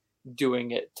actually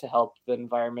doing it to help the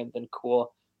environment, then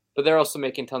cool. But they're also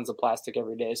making tons of plastic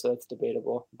every day, so that's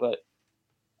debatable. But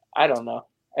I don't know.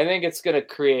 I think it's going to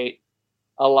create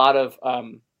a lot of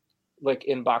like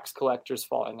inbox collectors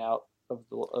falling out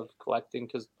of collecting,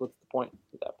 because what's the point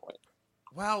at that point?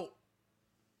 Well,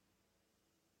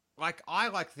 like I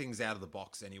like things out of the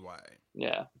box anyway.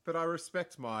 Yeah. But I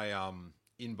respect my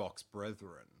inbox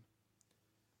brethren.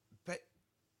 But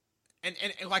and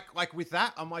like with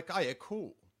that, I'm like, oh yeah,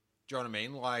 cool. Do you know what I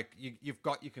mean? Like you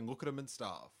can look at them and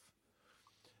stuff.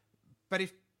 But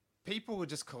if people were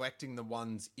just collecting the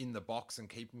ones in the box and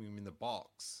keeping them in the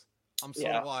box, I'm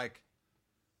sort of like,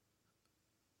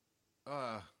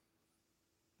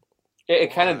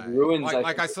 it kind of ruins.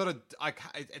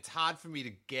 It's hard for me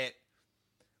to get.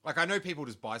 Like I know people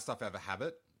just buy stuff out of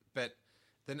habit, but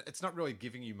then it's not really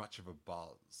giving you much of a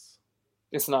buzz.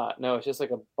 It's not. No, it's just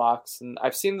like a box, and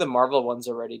I've seen the Marvel ones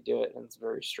already do it, and it's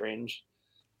very strange.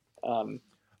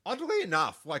 Oddly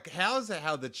enough, like how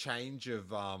the change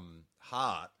of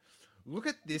heart. Look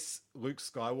at this Luke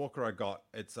Skywalker I got.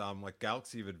 It's like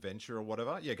Galaxy of Adventure or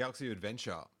whatever. Yeah, Galaxy of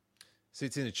Adventure. So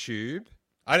it's in a tube.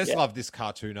 I just love this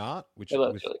cartoon art, which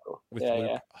looks really cool. With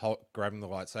Luke grabbing the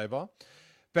lightsaber.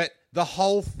 But the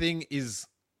whole thing is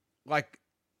like,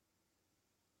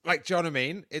 do you know what I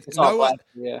mean? It's no one.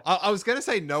 Yeah. I was going to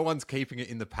say no one's keeping it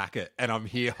in the packet, and I'm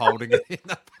here holding it in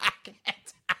the packet.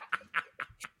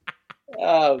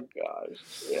 Oh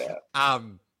gosh, yeah.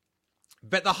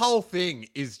 But the whole thing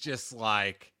is just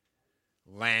like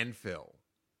landfill.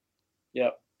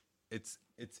 Yep. It's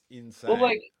insane. Well,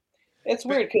 like it's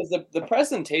weird because the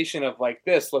presentation of like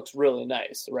this looks really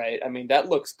nice, right? I mean, that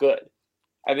looks good.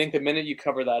 I think the minute you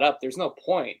cover that up, there's no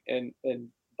point in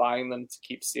buying them to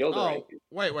keep sealed. Oh,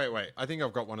 wait. I think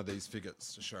I've got one of these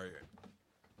figures to show you.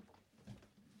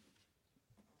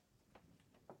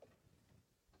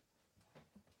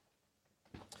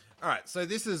 All right, so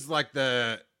this is like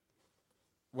the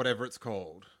whatever it's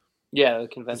called. Yeah, the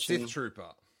convention. The Sith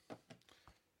Trooper.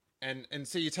 And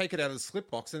so you take it out of the slip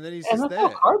box, and then he's and just that's there.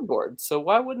 all cardboard, so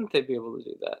why wouldn't they be able to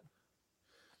do that?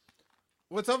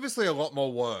 Well, it's obviously a lot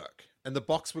more work, and the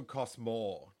box would cost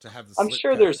more to have the. I'm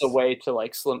sure there's a way to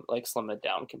slim it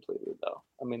down completely, though.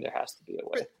 I mean, there has to be a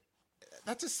way. But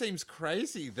that just seems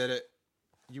crazy that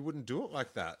you wouldn't do it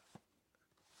like that.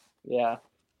 Yeah,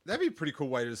 that'd be a pretty cool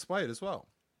way to display it as well.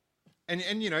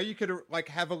 And you could like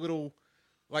have a little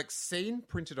like scene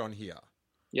printed on here.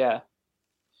 Yeah.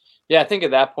 I think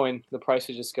at that point the price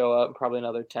would just go up probably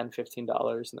another $10, $15,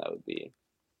 and that would be.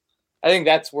 I think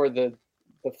that's where the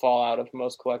fallout of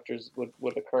most collectors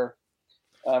would occur.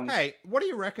 Hey, what do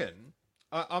you reckon?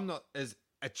 I'm not as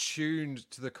attuned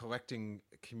to the collecting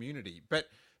community. But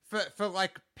for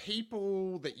like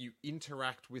people that you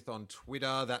interact with on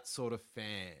Twitter, that sort of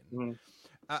fan,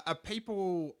 are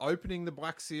people opening the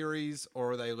Black Series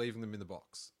or are they leaving them in the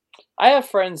box? I have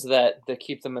friends that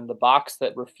keep them in the box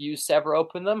that refuse to ever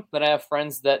open them. Then I have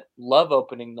friends that love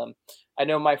opening them. I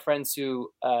know my friends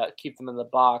who keep them in the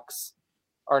box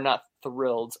are not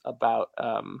thrilled about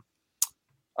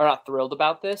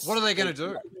this. What are they going to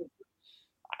do?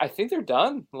 I think they're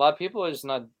done. A lot of people are just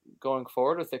not going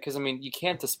forward with it because, I mean, you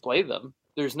can't display them.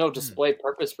 There's no display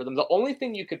purpose for them. The only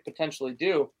thing you could potentially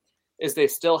do is they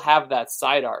still have that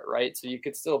side art, right? So you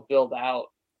could still build out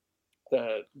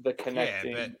the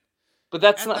connecting. Yeah, but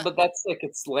that's not. But that's like,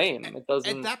 it's lame. It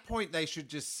doesn't. At that point, they should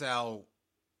just sell.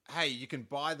 Hey, you can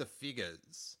buy the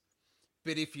figures,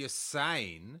 but if you're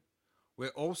sane, we're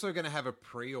also going to have a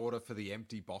pre-order for the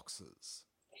empty boxes.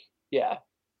 Yeah.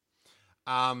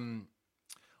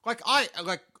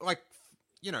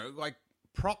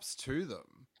 Props to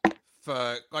them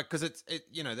for because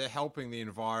they're helping the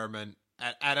environment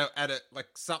at a like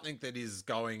something that is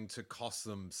going to cost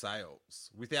them sales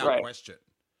without question.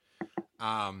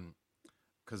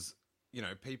 Because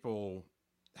people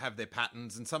have their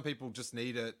patterns and some people just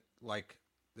need it, like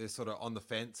they're sort of on the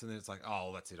fence and then it's like,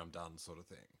 oh, that's it, I'm done, sort of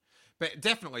thing. But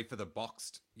definitely for the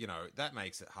boxed, that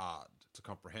makes it hard to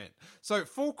comprehend. So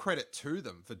full credit to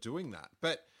them for doing that.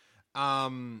 But I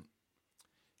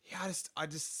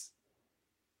just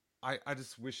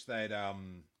wish they'd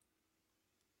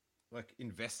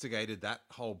investigated that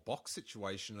whole box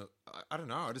situation. I don't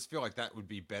know. I just feel like that would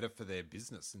be better for their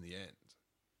business in the end.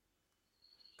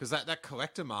 Because that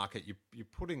collector market, you're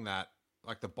putting that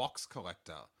like the box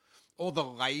collector or the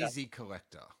lazy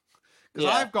collector. Because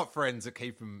I've got friends that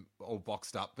keep them all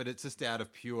boxed up, but it's just out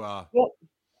of pure. Well,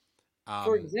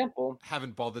 for example,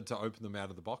 haven't bothered to open them out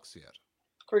of the box yet.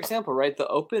 For example, right, the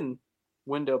open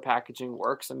window packaging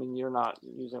works. I mean, you're not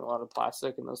using a lot of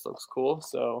plastic, and this looks cool.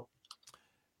 So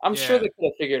I'm sure they could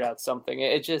have figured out something.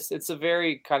 It's a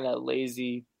very kind of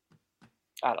lazy.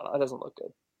 I don't know. It doesn't look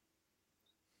good.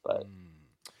 But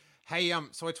hey,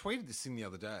 so I tweeted this thing the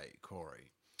other day,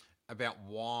 Corey, about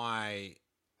why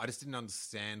I just didn't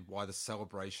understand why the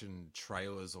Celebration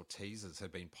trailers or teasers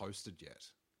had been posted yet.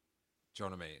 Do you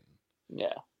know what I mean?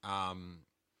 Yeah.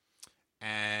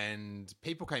 And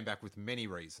people came back with many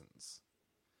reasons.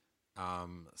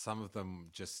 Some of them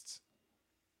just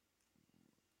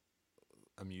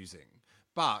amusing,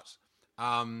 but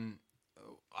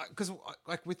because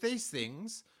like with these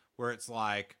things where it's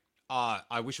like,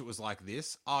 I wish it was like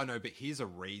this. Oh no, but here's a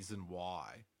reason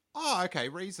why. Oh, okay,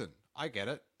 reason. I get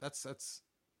it. That's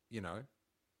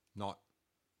not.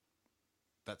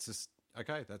 That's just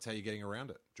okay. That's how you're getting around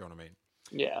it. Do you know what I mean?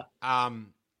 Yeah.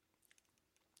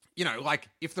 Like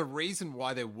if the reason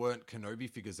why there weren't Kenobi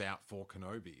figures out for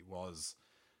Kenobi was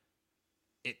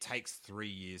it takes 3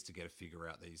 years to get a figure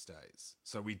out these days.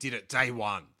 So we did it day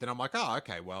one. Then I'm like, oh,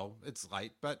 okay, well, it's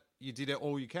late, but you did it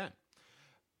all you can.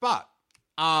 But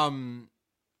the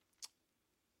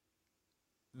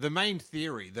main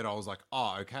theory that I was like,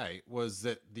 oh, okay, was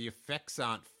that the effects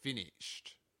aren't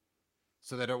finished.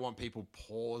 So they don't want people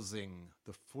pausing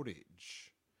the footage.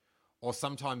 Or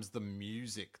sometimes the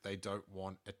music they don't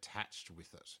want attached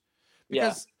with it.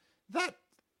 Because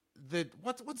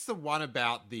what's the one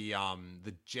about the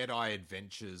Jedi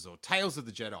Adventures or Tales of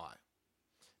the Jedi?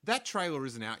 That trailer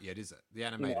isn't out yet, is it? The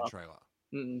animated trailer.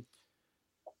 Mm-mm.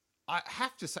 I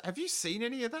have to say, have you seen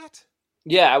any of that?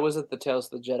 Yeah, I was at the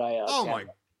Tales of the Jedi. Oh my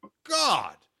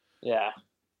God! Yeah,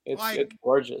 it's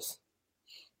gorgeous.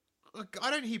 Look,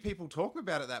 I don't hear people talking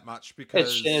about it that much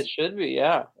because it should be.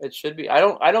 Yeah, it should be. I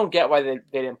don't get why they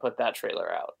didn't put that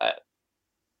trailer out.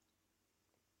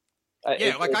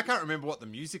 I can't remember what the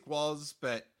music was,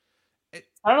 but I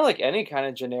don't know, like any kind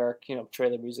of generic,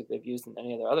 trailer music they've used in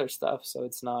any of their other stuff. So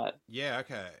it's not. Yeah.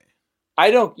 Okay.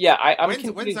 I don't. Yeah.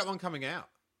 When's that one coming out?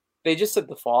 They just said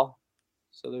the fall,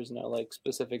 so there's no like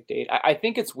specific date. I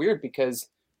think it's weird because,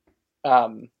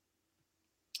 so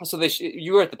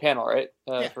you were at the panel, right?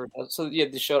 They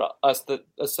showed us the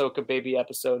Ahsoka baby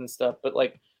episode and stuff, but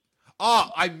like,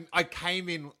 I came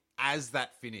in as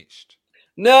that finished.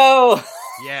 No.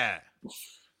 Yeah.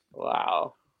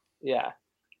 Wow. Yeah.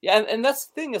 Yeah, and that's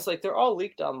the thing, is like they're all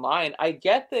leaked online. I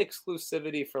get the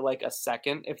exclusivity for like a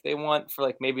second if they want, for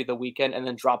like maybe the weekend, and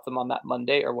then drop them on that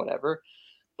Monday or whatever.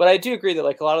 But I do agree that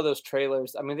like a lot of those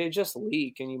trailers, I mean, they just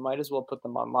leak, and you might as well put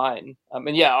them online.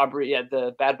 And yeah, Aubrey,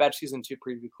 the Bad Batch Season 2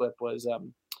 preview clip was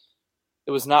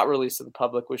it was not released to the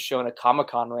public, was shown at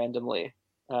Comic-Con randomly,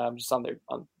 just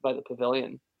by the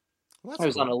pavilion. Well, it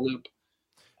was cool. On a loop.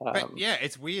 But yeah,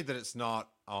 it's weird that it's not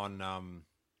on.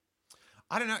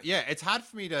 I don't know. Yeah, it's hard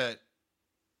for me to,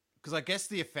 because I guess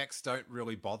the effects don't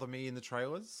really bother me in the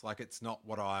trailers. Like, it's not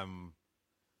what I'm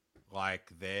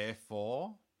like there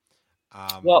for.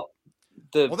 Well,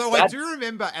 Although I do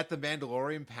remember at the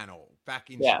Mandalorian panel back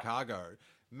in Chicago,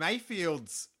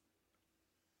 Mayfield's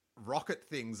rocket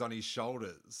things on his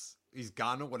shoulders, his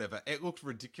gun or whatever, it looked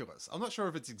ridiculous. I'm not sure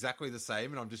if it's exactly the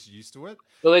same and I'm just used to it.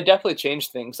 Well, they definitely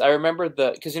changed things. I remember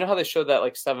because you know how they showed that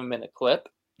like 7-minute clip?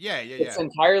 Yeah. It's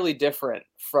entirely different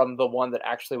from the one that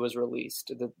actually was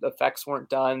released. The effects weren't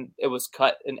done. It was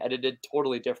cut and edited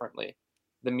totally differently.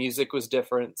 The music was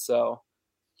different. So,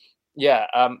 yeah.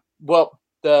 Well,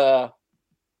 the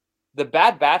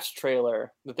Bad Batch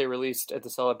trailer that they released at the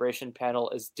Celebration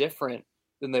panel is different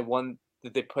than the one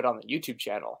that they put on the YouTube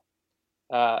channel.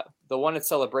 The one at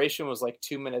Celebration was like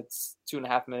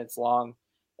 2.5 minutes long.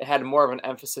 It had more of an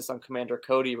emphasis on Commander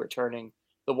Cody returning.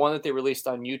 The one that they released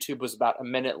on YouTube was about a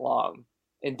minute long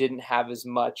and didn't have as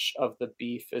much of the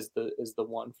beef as the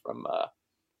one from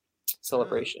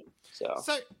Celebration. So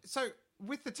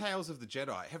with the Tales of the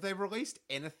Jedi, have they released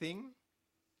anything?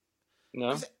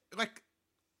 No. I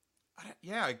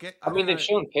mean, they've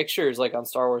shown pictures like on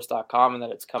StarWars.com and that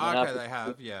it's coming up. Okay, they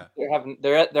have, yeah.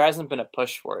 There hasn't been a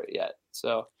push for it yet.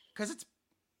 So because it's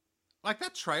like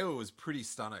that trailer was pretty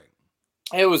stunning.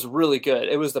 It was really good.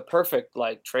 It was the perfect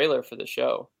like trailer for the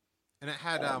show. And it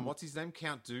had what's his name,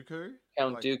 Count Dooku,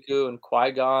 Dooku, and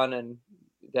Qui-Gon, and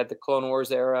they had the Clone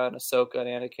Wars era and Ahsoka and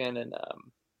Anakin, and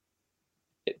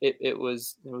it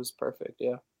was perfect.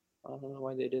 Yeah, I don't know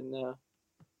why they didn't.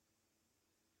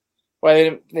 Why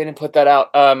they didn't put that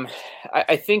out?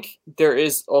 I think there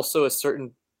is also a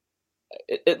certain,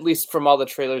 at least from all the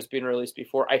trailers being released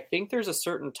before, I think there's a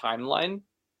certain timeline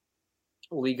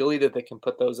legally that they can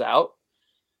put those out.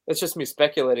 It's just me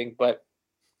speculating, but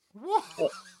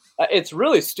it's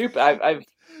really stupid.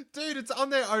 Dude, it's on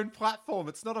their own platform.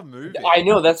 It's not a movie. I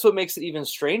know, that's what makes it even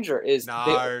stranger.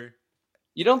 You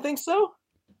don't think so?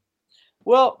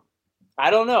 Well, I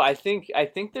don't know. I think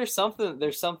there's something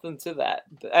to that.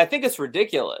 I think it's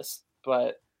ridiculous,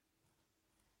 but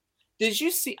did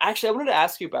you see? Actually, I wanted to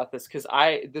ask you about this because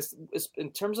this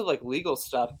in terms of like legal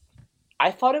stuff, I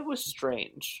thought it was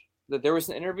strange that there was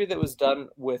an interview that was done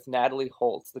with Natalie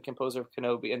Holt, the composer of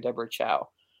Kenobi, and Deborah Chow,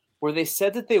 where they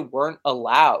said that they weren't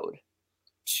allowed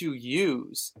to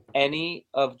use any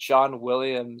of John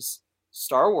Williams'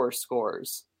 Star Wars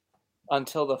scores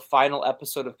until the final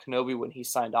episode of Kenobi when he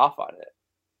signed off on it.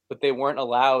 But they weren't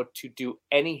allowed to do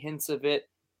any hints of it,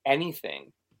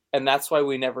 anything. And that's why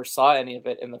we never saw any of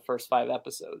it in the first 5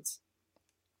 episodes.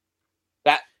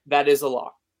 That is a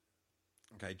law.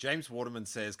 Okay, James Waterman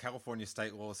says California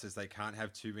state law says they can't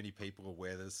have too many people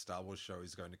aware this Star Wars show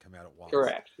is going to come out at once.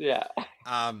 Correct, yeah.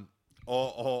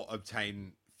 Or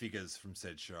obtain figures from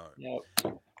said show. Yep.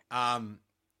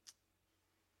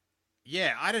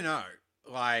 Yeah, I don't know.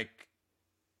 Like,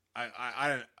 I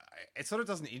don't. It sort of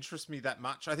doesn't interest me that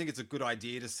much. I think it's a good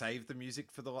idea to save the music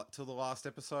for till the last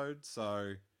episode.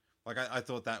 So, like, I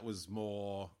thought that was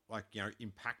more like, you know,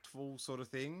 impactful sort of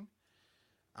thing.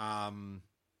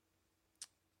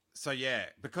 So yeah,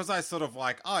 because I sort of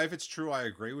like, oh, if it's true, I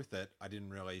agree with it. I didn't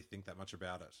really think that much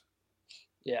about it.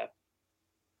 Yeah.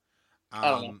 I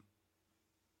don't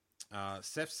know.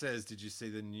 Seth says, did you see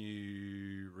the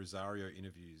new Rosario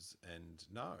interviews? And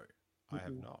no, I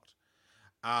have not.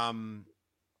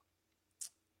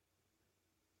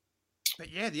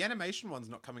 But yeah, the animation one's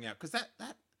not coming out because that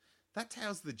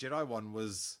Tales of the Jedi one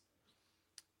was,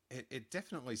 it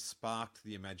definitely sparked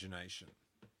the imagination.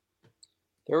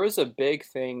 There was a big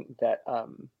thing that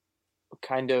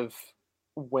kind of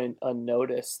went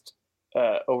unnoticed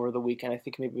over the weekend. I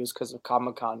think maybe it was because of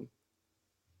Comic-Con.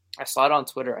 I saw it on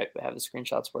Twitter. I have the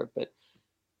screenshots for it. But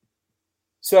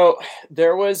so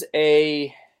there was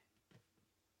a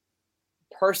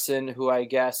person who I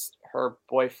guess her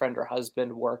boyfriend or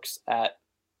husband works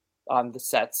on the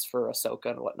sets for Ahsoka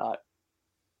and whatnot.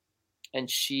 And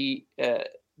she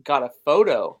got a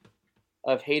photo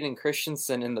of Hayden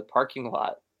Christensen in the parking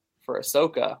lot for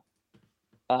Ahsoka.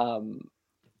 And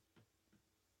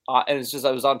it's just,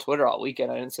 I was on Twitter all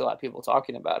weekend. I didn't see a lot of people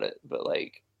talking about it, but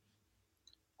like,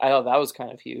 I thought that was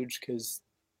kind of huge because,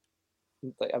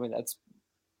 like, I mean,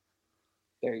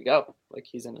 there you go. Like,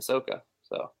 he's in Ahsoka.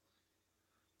 So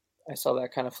I saw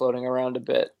that kind of floating around a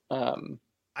bit.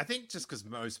 I think just because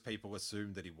most people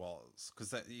assumed that he was,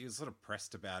 because he was sort of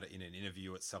pressed about it in an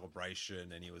interview at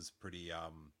Celebration, and he was pretty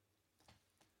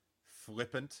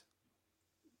flippant.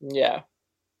 Yeah.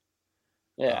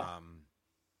 But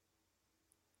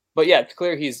yeah, it's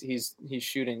clear he's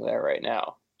shooting there right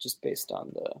now, just based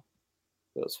on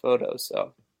those photos.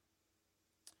 So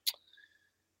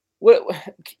What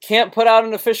can't put out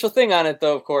an official thing on it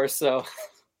though, of course. So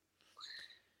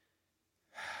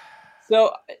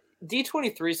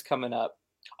D23 is coming up.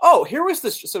 Oh, here was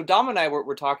this. So Dom and I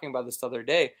were talking about this the other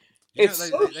day.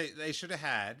 They should have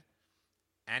had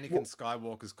Anakin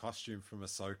Skywalker's costume from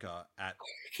Ahsoka at.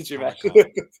 Could you imagine?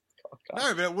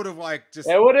 No, but it would have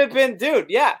It would have been, dude.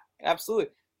 Yeah, absolutely.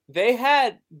 They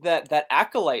had that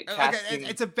acolyte casting.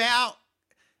 It's about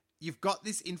you've got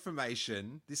this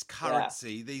information, this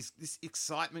currency, this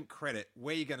excitement credit.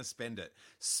 Where are you going to spend it?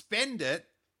 Spend it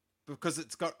because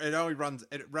it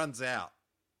runs out.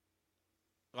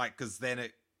 Like, because then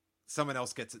someone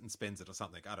else gets it and spends it or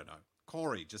something. I don't know.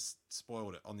 Corey just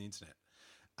spoiled it on the internet.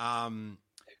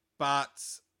 But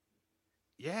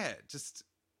yeah, just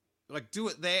do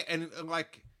it there. And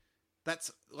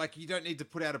that's you don't need to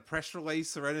put out a press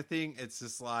release or anything. It's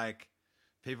just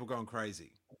people going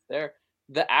crazy. There.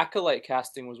 The acolyte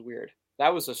casting was weird.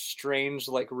 That was a strange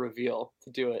reveal to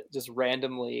do it just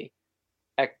randomly.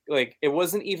 It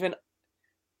wasn't even.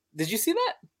 Did you see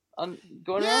that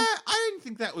going around? Yeah, I didn't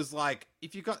think that was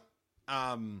if you got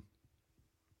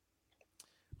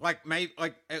maybe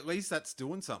at least that's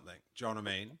doing something. Do you know what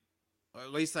I mean? Or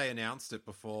at least they announced it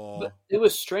before. But it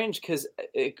was strange because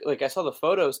I saw the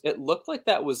photos. It looked like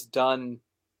that was done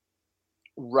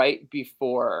right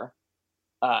before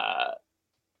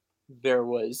there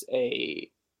was the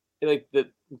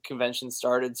convention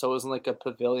started, so it wasn't a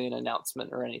pavilion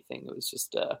announcement or anything. It was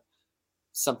just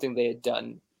something they had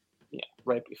done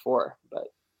right before.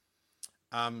 But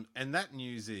and that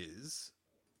news is,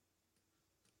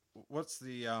 what's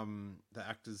the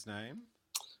actor's name?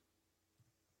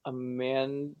 I'm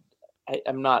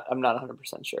not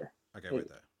 100% sure. Okay, wait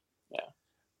there. Yeah.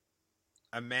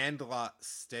 Amandla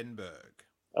Stenberg.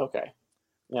 Okay.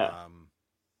 Yeah.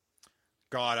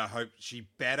 God, I hope she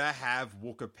better have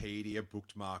Wikipedia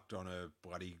bookmarked on her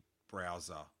bloody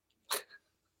browser.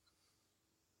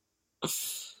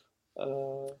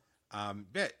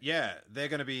 But yeah, they're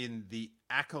going to be in the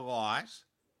Acolyte.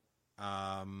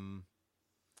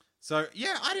 So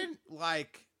yeah, I didn't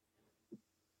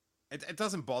it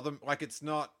doesn't bother me. It's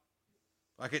not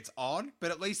it's odd,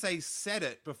 but at least they said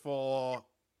it before,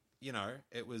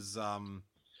 it was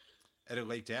it had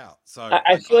leaked out. So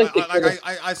I feel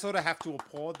I sort of have to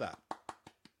applaud that.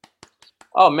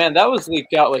 Oh man, that was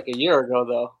leaked out a year ago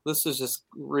though. This is just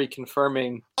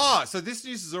reconfirming. Oh, so this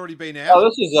news has already been out? Oh,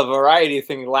 this is a Variety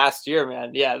thing last year,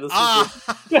 man. Yeah, this is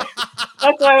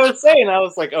that's what I was saying. I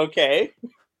was like, okay.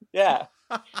 Yeah.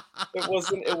 It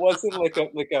wasn't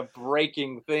a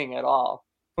breaking thing at all.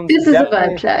 This is a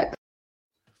vibe check.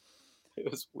 It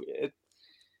was weird.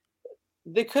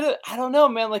 They could have, I don't know,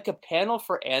 man, a panel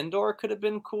for Andor could have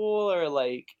been cool, or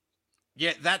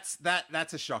yeah, that's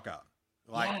a shocker.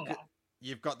 Yeah.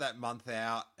 You've got that month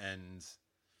out, and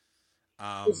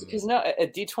because now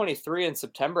at D23 in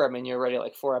September, I mean, you're already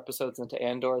 4 episodes into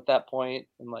Andor at that point,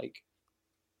 and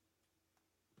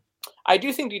I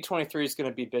do think D23 is going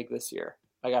to be big this year.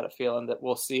 I got a feeling that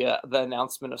we'll see the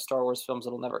announcement of Star Wars films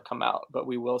that'll never come out, but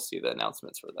we will see the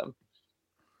announcements for them.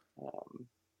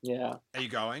 Yeah. Are you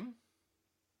going?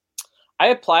 I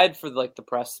applied for the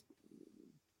press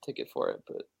ticket for it,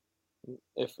 but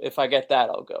if I get that,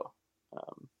 I'll go.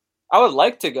 I would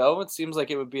like to go. It seems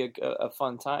like it would be a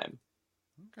fun time.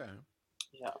 Okay.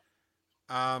 Yeah.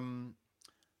 All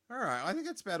right. I think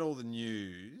that's about all the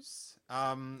news.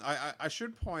 I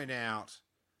should point out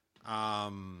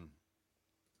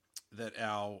that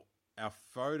our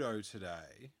photo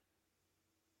today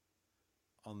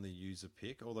on the user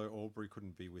pick, although Aubrey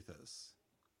couldn't be with us,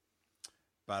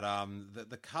 but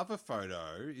the cover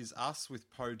photo is us with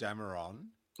Poe Dameron.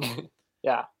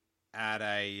 Yeah. At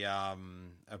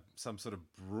some sort of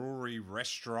brewery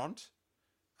restaurant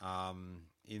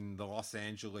in the Los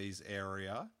Angeles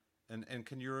area, and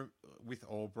can you with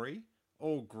Aubrey,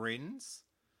 all grins?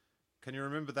 Can you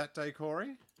remember that day,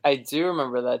 Corey? I do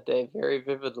remember that day very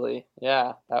vividly.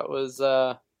 Yeah, that was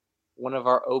one of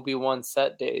our Obi-Wan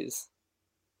set days.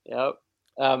 Yep.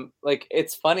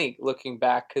 It's funny looking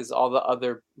back because all the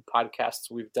other podcasts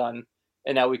we've done,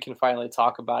 and now we can finally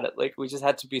talk about it. We just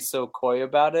had to be so coy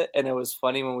about it, and it was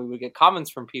funny when we would get comments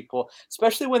from people,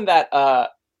 especially when that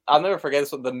I'll never forget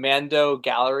this one. The Mando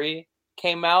Gallery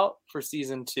came out for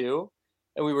season 2,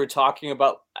 and we were talking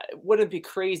about wouldn't it be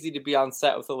crazy to be on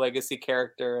set with a legacy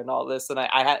character and all this, and I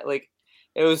had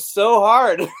it was so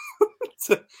hard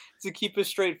to keep a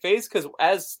straight face because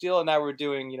as Steele and I were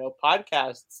doing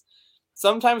podcasts,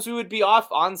 sometimes we would be off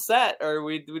on set, or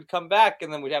we'd come back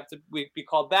and then we'd be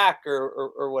called back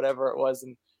or whatever it was,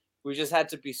 and we just had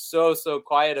to be so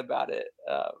quiet about it.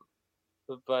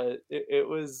 But it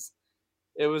was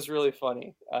It was really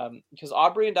funny because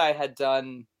Aubrey and I had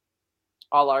done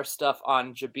all our stuff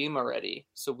on Jabeam already,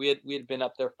 so we had been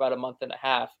up there for about a month and a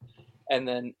half, and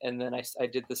then I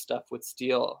did the stuff with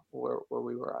Steel where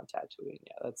we were on Tatooine.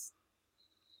 Yeah, that's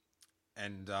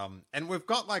and we've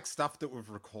got like stuff that we've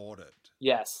recorded.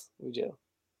 Yes, we do.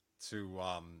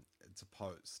 To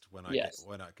post when I Yes.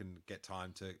 when I can get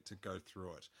time to go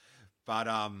through it, but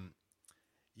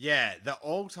yeah, the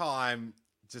all time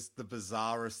just the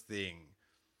bizarrest thing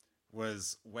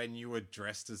was when you were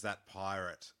dressed as that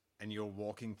pirate and you're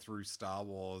walking through Star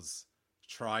Wars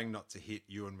trying not to hit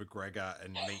Ewan McGregor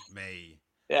and meet me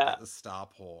Yeah. at the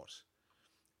starport.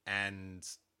 And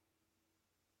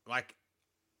like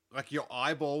your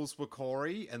eyeballs were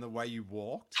Corey and the way you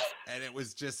walked, and it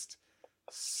was just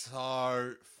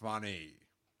so funny.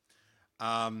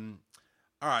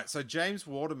 All right, so James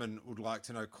Waterman would like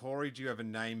to know, Corey, do you have a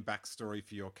name backstory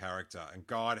for your character? And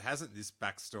God, hasn't this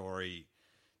backstory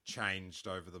changed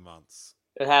over the months?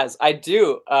 It has. I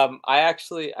do. I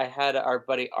had our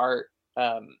buddy Art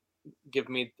give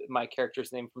me my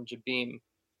character's name from Jabeam,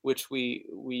 which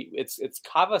it's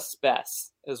Kava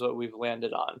Spess is what we've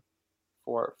landed on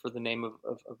for the name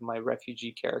of my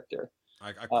refugee character.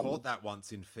 I caught that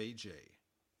once in Fiji.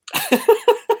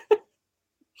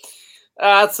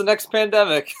 It's the next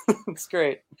pandemic. It's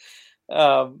great.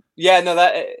 Yeah,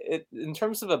 no, in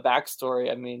terms of a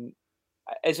backstory, I mean,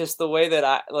 it's just the way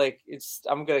that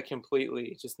I'm going to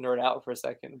completely just nerd out for a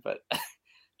second, but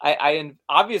I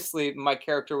obviously my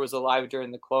character was alive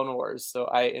during the Clone Wars. So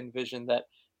I envisioned that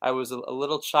I was a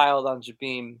little child on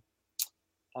Jabeam.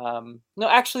 No,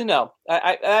 actually, no,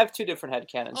 I have two different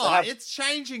headcanons. Oh, it's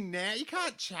changing now. You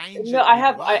can't change it. No, I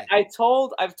have. I've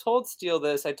told Steele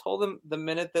this. I told him the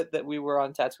minute that we were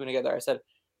on Tatooine together. I said,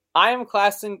 I am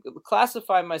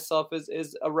classifying myself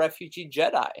as a refugee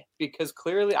Jedi because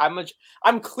clearly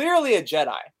I'm clearly a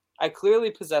Jedi. I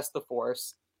clearly possess the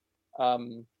Force.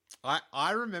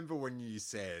 I remember when you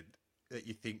said that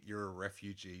you think you're a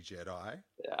refugee Jedi.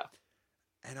 Yeah.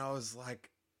 And I was like,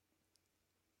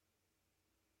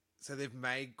 so they've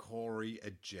made Corey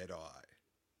a Jedi.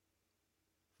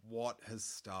 What has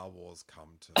Star Wars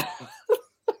come to?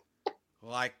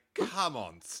 Like, come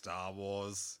on, Star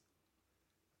Wars.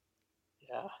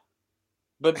 Yeah.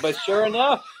 But sure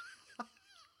enough.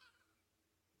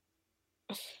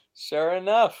 Sure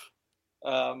enough.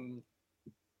 Yeah,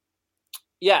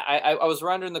 I was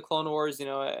around during the Clone Wars,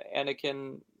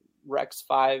 Anakin, Rex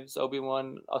 5s,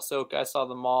 Obi-Wan, Ahsoka, I saw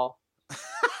them all.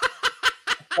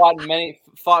 Fought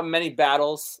in many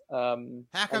battles. How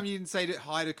come you didn't say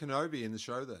hi to Kenobi in the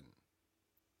show then?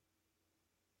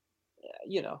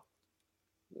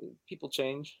 People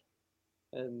change,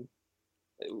 and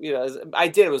I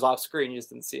did. It was off screen. You just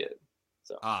didn't see it.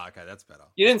 So okay, that's better.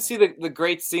 You didn't see the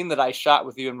great scene that I shot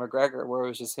with Ewan McGregor, where it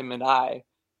was just him and I.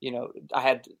 I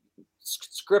had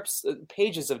scripts,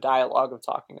 pages of dialogue of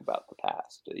talking about the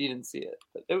past. You didn't see it,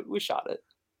 but we shot it.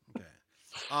 Okay.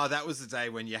 Oh, that was the day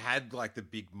when you had like the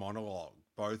big monologue,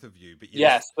 both of you. But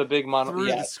the big monologue.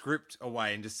 Threw the script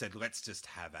away and just said, "Let's just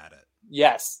have at it."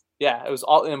 Yes, yeah, it was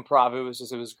all improv. It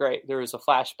was great. There was a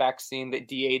flashback scene that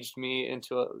de-aged me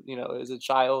into as a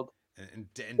child. And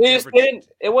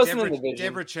it wasn't in the vision.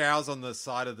 Deborah Chow's on the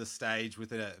side of the stage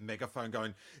with a megaphone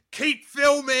going, "Keep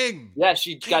filming!" Yeah,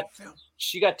 she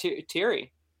got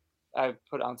teary. I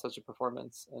put on such a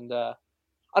performance, and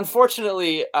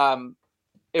unfortunately,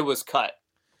 it was cut.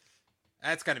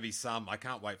 That's going to be some. I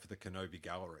can't wait for the Kenobi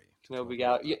gallery. Kenobi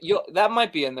gallery. That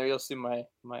might be in there. You'll see my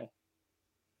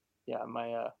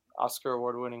Oscar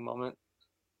award-winning moment.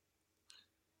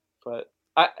 But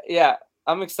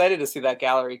I'm excited to see that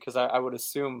gallery because I would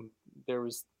assume you're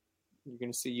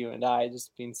going to see you and I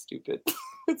just being stupid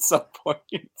at some point.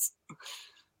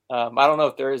 I don't know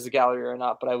if there is a gallery or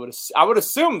not, but I would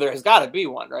assume there has got to be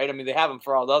one, right? I mean, they have them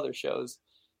for all the other shows.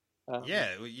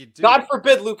 You do. God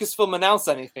forbid Lucasfilm announce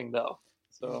anything, though.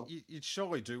 So you'd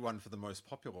surely do one for the most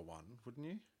popular one, wouldn't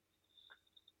you?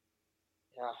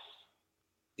 Yeah.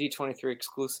 D23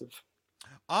 exclusive.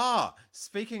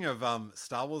 Speaking of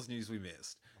Star Wars news we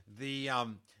missed, the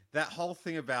that whole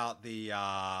thing about the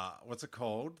what's it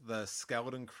called? The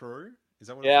Skeleton Crew? Is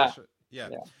that what it's called? Yeah.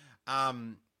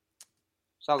 Sounds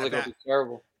like it'll be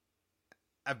terrible.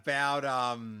 About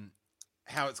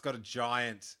how it's got a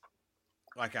giant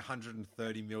like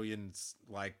 $130 million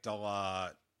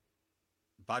dollar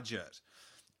budget.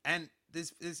 And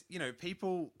there's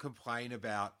people complain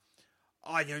about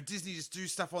Disney just do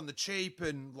stuff on the cheap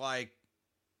and they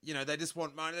just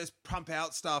want money, they just pump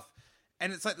out stuff.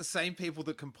 And it's like the same people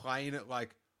that complain at the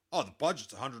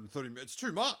budget's $130 million, it's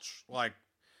too much.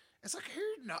 It's like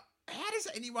how does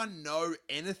anyone know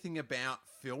anything about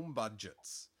film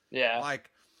budgets? Yeah. Like,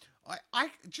 I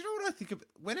do you know what I think of?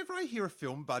 Whenever I hear a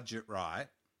film budget right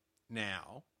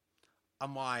now,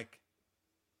 I'm like,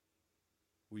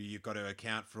 well, you've got to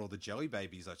account for all the jelly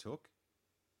babies I took.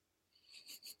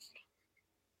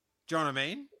 Do you know what I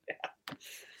mean? Yeah.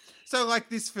 So, like,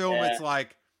 this film, it's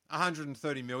like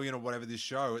 130 million or whatever this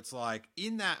show. It's like,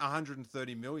 in that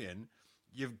 130 million,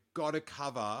 you've got to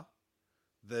cover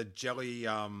the jelly,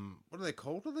 what are they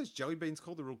called? What are those jelly beans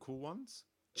called? The real cool ones?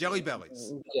 Jelly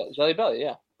bellies. Yeah, Jelly Belly,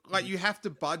 yeah. Like, you have to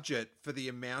budget for the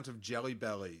amount of jelly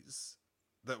bellies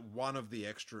that one of the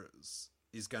extras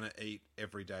is going to eat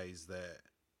every day he's there.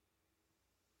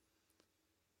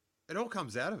 It all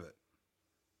comes out of it.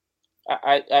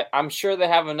 I'm sure they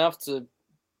have enough to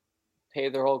pay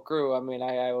their whole crew. I mean,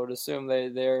 I would assume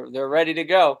they're ready to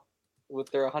go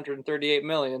with their 138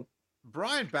 million.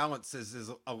 Brian Balance says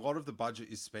there's a lot of the budget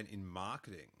is spent in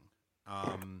marketing.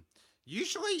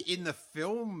 Usually in the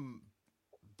film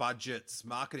budgets,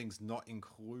 marketing's not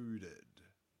included.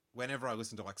 Whenever I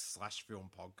listen to like Slash Film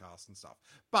podcasts and stuff,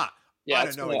 but I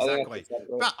don't know exactly.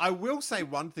 But I will say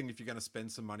one thing: if you're going to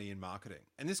spend some money in marketing,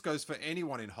 and this goes for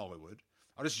anyone in Hollywood,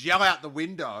 I'll just yell out the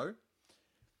window.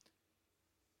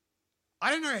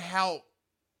 I don't know how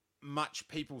much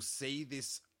people see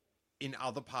this in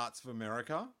other parts of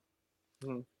America,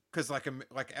 because like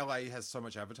LA has so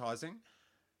much advertising.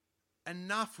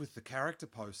 Enough with the character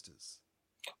posters.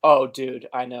 Oh, dude,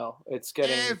 I know. It's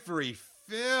getting every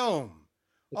film.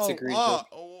 It's egregious.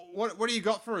 What do you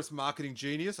got for us, marketing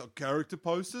genius? Or character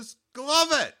posters? Love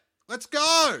it. Let's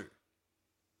go.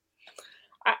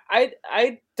 I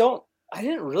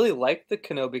didn't really like the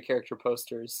Kenobi character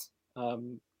posters. I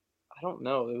don't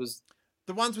know. It was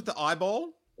the ones with the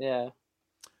eyeball. Yeah.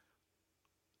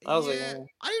 I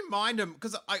didn't mind them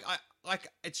because I like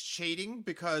it's cheating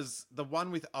because the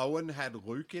one with Owen had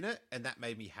Luke in it, and that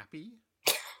made me happy.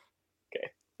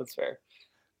 Okay, that's fair.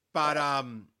 But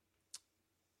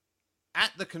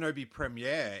at the Kenobi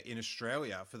premiere in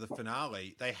Australia for the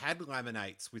finale, they had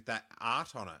laminates with that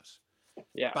art on it.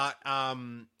 Yeah. But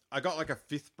I got like a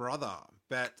fifth brother,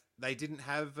 but they didn't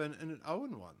have an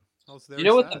Owen one. I was You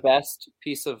know what the best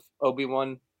piece of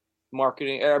Obi-Wan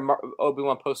marketing or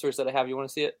Obi-Wan posters that I have? You want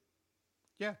to see it?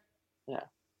 Yeah. Yeah.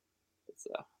 It's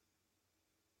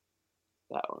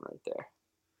that one right there.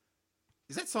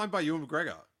 Is that signed by Ewan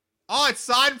McGregor? Oh, it's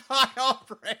signed by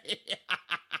Aubrey.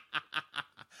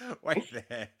 Wait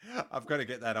there. I've got to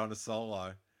get that on a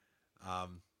solo.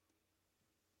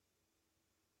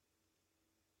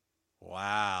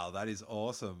 Wow, that is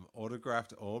awesome.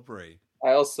 Autographed Aubrey.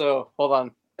 I also, hold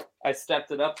on. I stepped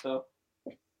it up though.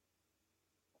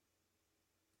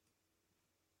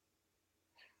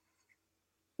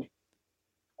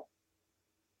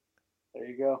 There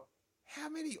you go. How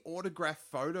many autographed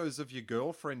photos of your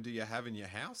girlfriend do you have in your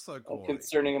house, though, Corey? A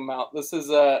concerning amount. This is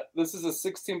a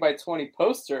 16 by 20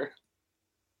 poster.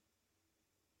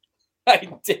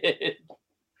 I did.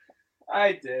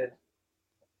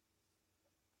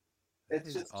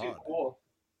 It's just too cool.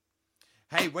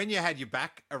 Hey, when you had your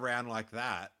back around like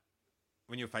that,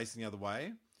 when you were facing the other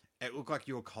way, it looked like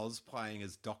you were cosplaying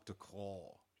as Dr.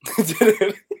 Claw. Did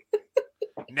it?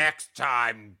 Next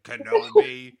time,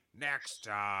 Kenobi. Next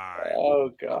time. Oh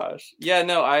gosh. Yeah.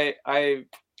 No. I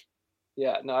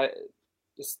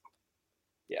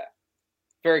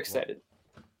very excited.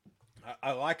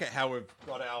 I like it how we've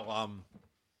got our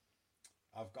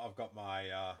I've got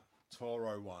my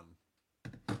Toro one.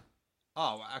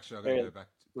 Oh, well, actually, I'm gonna go back.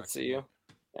 Let's see you.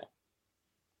 Yeah.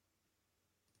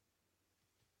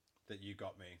 That you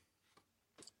got me.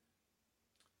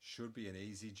 Should be an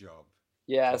easy job.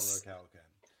 Yes.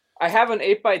 I have an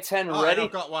 8x10 ready.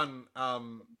 I've got one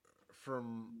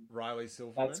from Riley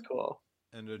Silverman. That's cool.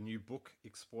 And a new book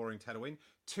exploring Tatooine.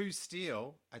 To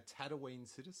steal a Tatooine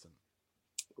citizen.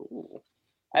 Ooh.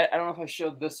 I don't know if I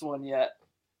showed this one yet.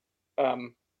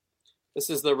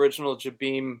 This is the original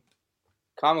Jabim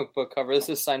comic book cover. This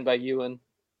is signed by Ewan.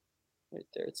 Right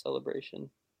there at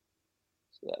Celebration.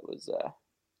 So that was...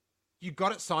 You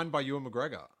got it signed by Ewan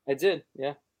McGregor? I did,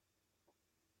 yeah.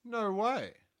 No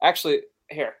way. Actually...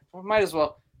 Here, I might as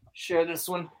well share this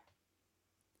one.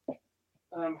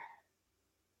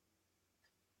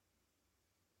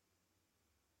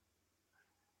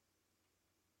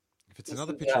 If it's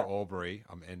another picture of Aubrey,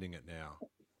 I'm ending it now.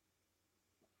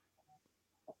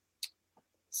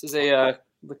 This is the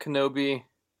Kenobi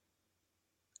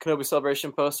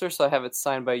Celebration poster, so I have it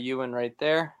signed by Ewan right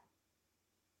there.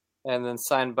 And then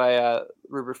signed by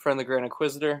Rupert Friend, the Grand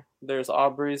Inquisitor. There's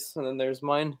Aubrey's, and then there's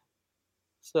mine.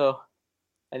 So...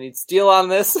 I need steel on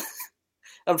this.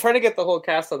 I'm trying to get the whole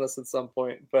cast on this at some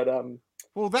point, but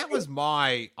Well, that was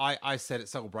I said at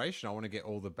Celebration, I want to get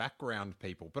all the background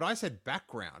people, but I said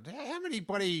background. How many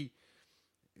bloody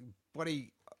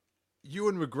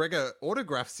Ewan McGregor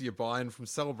autographs are you buying from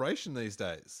Celebration these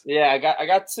days? yeah, I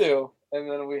got 2, and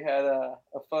then we had a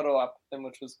photo op with him,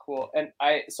 which was cool. And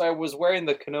I was wearing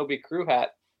the Kenobi crew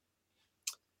hat,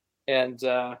 and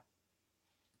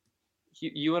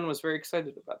Ewan was very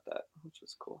excited about that, which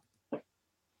was cool. It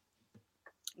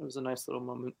was a nice little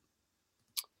moment.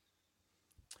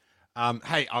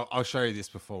 Hey, I'll show you this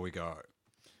before we go.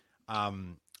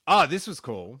 This was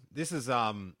cool. This is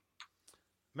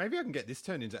maybe I can get this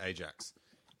turned into Ajax.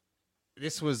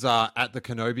 This was at the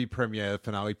Kenobi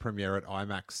finale premiere at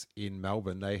IMAX in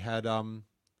Melbourne. They had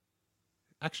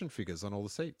action figures on all the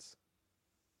seats.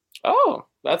 Oh,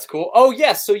 that's cool. Oh,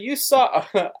 yes. So you saw.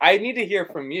 I need to hear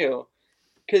from you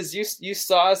because you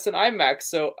saw us in IMAX.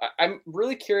 So I'm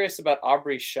really curious about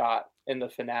Aubrey's shot in the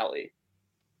finale,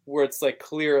 where it's like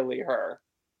clearly her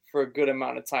for a good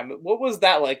amount of time. What was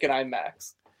that like in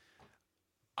IMAX?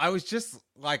 I was just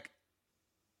like,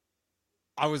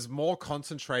 I was more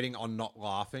concentrating on not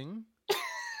laughing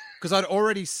because I'd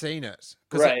already seen it.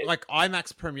 Because Right. like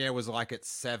IMAX premiere was like at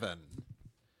 7,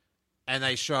 and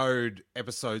they showed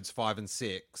episodes 5 and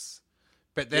 6,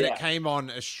 but then Yeah. it came on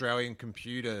Australian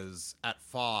computers at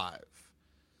 5.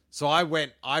 So I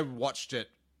watched it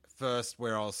first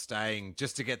where I was staying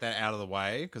just to get that out of the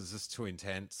way because it's just too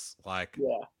intense. Like,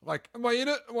 am I in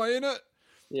it? Am I in it?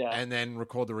 Yeah. And then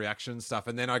record the reaction stuff.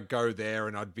 And then I'd go there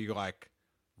and I'd be like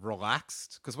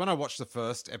relaxed. Because when I watched the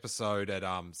first episode at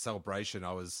Celebration,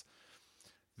 I was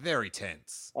very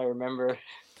tense. I remember.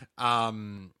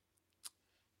 So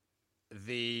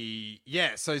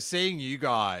seeing you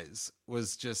guys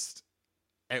was just,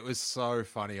 it was so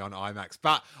funny on IMAX.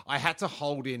 But I had to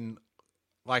hold in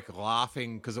like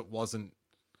laughing because it wasn't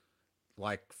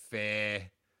like fair.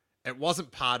 It wasn't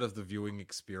part of the viewing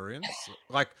experience.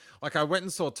 like I went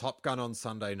and saw Top Gun on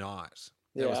Sunday night.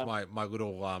 That was my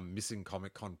little missing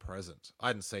Comic-Con present. I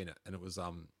hadn't seen it, and it was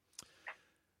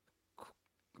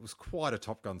quite a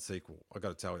Top Gun sequel, I got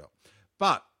to tell you.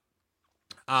 But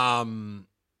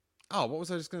what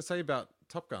was I just going to say about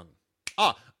Top Gun?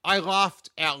 I laughed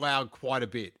out loud quite a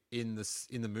bit in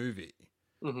the movie.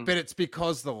 Mm-hmm. But it's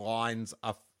because the lines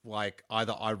are like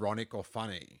either ironic or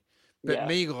funny. But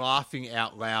me laughing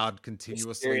out loud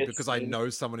continuously because I know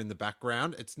someone in the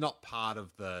background, it's not part of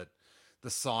the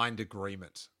signed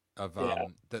agreement of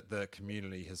that the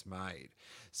community has made.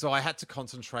 So I had to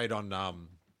concentrate on not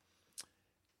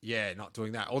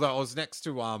doing that. Although I was next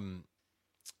to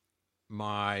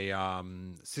my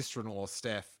sister-in-law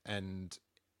Steph and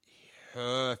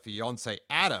her fiance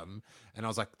Adam, and I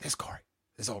was like, "There's Corey,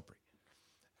 there's Aubrey,"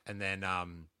 and then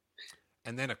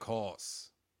of course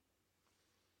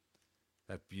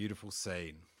that beautiful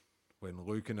scene when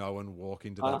Luke and Owen walk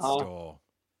into that store.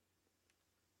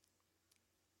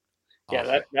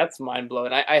 Yeah, that's mind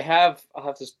blowing. I'll have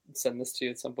to send this to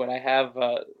you at some point. I have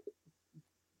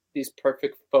these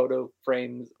perfect photo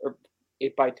frames or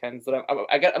 8x10s that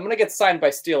I'm gonna get signed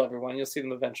by Steel. Everyone, you'll see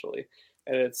them eventually,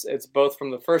 and it's both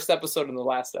from the first episode and the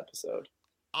last episode.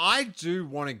 I do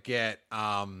want to get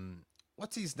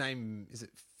what's his name? Is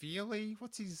it Feely?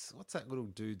 What's that little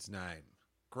dude's name?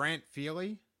 Grant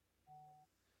Feely?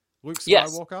 Luke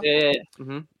Skywalker? Yes. Yeah.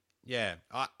 Mm-hmm. Yeah.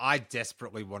 I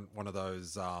desperately want one of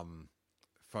those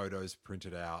photos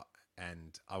printed out,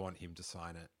 and I want him to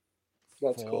sign it.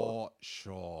 That's cool. For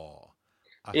sure.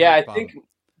 I think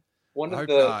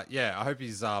I hope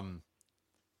he's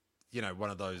one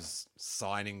of those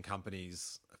signing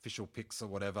companies, official pics or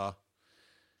whatever.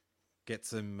 Get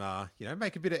some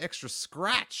make a bit of extra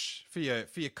scratch for your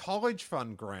college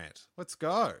fund, Grant. Let's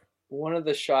go. One of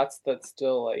the shots that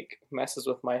still like messes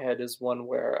with my head is one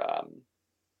where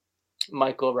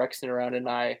Michael Rexner and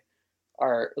I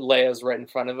are Leia's right in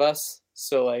front of us.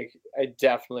 So like I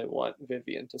definitely want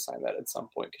Vivian to sign that at some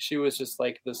point because she was just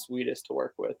like the sweetest to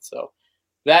work with. So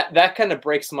that kind of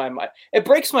breaks my mind. It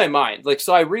breaks my mind. Like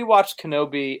so I rewatched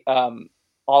Kenobi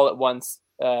all at once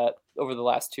over the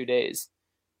last 2 days,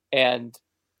 and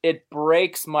it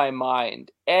breaks my mind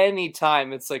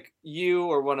anytime it's like you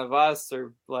or one of us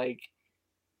or like.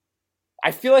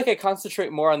 I feel like I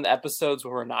concentrate more on the episodes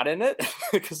where we're not in it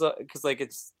because like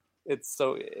it's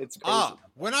crazy.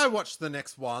 When I watched the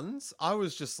next ones, I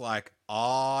was just like,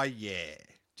 oh yeah,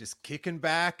 just kicking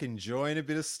back, enjoying a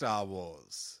bit of Star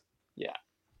Wars. Yeah.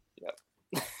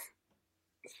 Yep.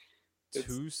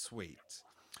 Too sweet.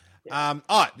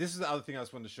 This is the other thing I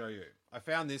just wanted to show you. I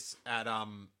found this at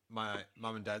my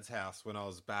mum and dad's house when I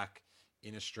was back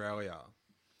in Australia.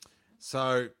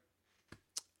 So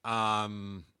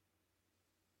I've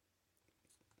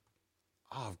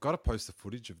got to post the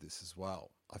footage of this as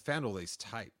well. I found all these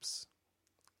tapes,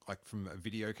 like from a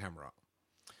video camera.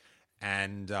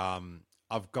 And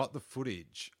I've got the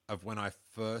footage of when I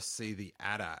first see the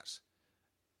AT-AT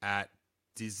at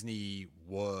Disney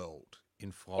World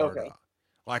in Florida. Okay.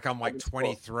 Like I'm like That is cool.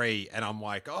 23 and I'm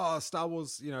like, oh, Star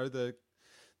Wars, you know, the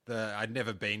I'd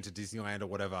never been to Disneyland or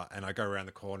whatever. And I go around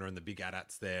the corner and the big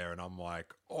AT-AT's there and I'm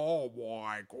like, oh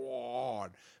my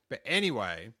God. But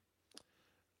anyway,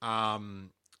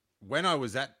 when I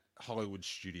was at Hollywood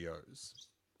Studios,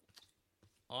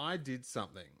 I did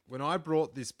something. When I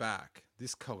brought this back,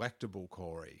 this collectible,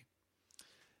 Corey,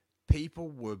 people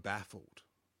were baffled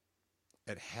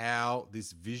at how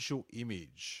this visual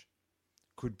image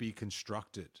could be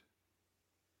constructed.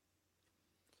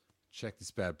 Check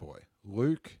this bad boy.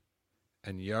 Luke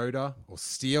and Yoda, or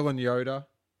Steele and Yoda,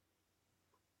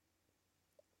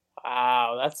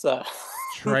 Wow, that's a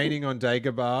training on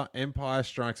Dagobah, Empire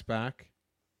Strikes Back.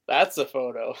 that's a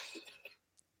photo.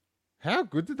 How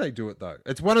good did they do it, though?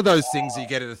 It's one of those things you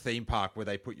get at a theme park where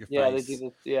they put your Yeah, they face do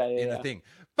this. Yeah, in the thing.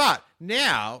 But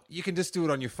now you can just do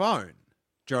it on your phone.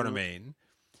 Do you know what I mean?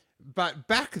 But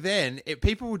back then,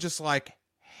 people were just like,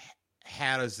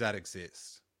 how does that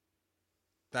exist?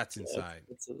 That's insane.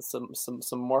 It's some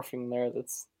morphing there.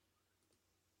 That's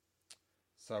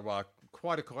So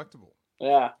quite a collectible.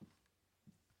 yeah.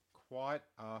 Quite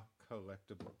a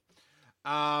collectible.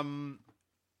 All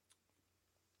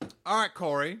right,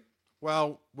 Corey.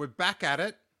 Well, we're back at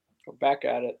it. We're back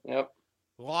at it. Yep.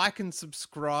 Like and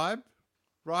subscribe.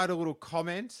 Write a little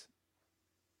comment.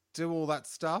 Do all that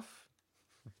stuff.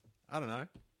 I don't know.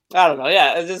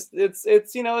 Yeah,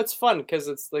 it's you know, it's fun because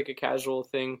it's like a casual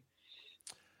thing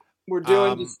we're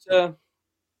doing.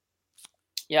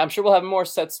 Yeah, I'm sure we'll have more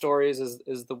set stories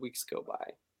as the weeks go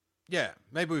by. Yeah,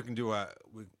 maybe we can do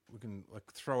we can like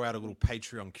throw out a little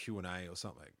Patreon Q&A or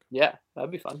something. Yeah, that'd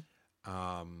be fun.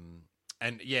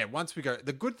 And yeah, once we go,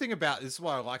 the good thing about this is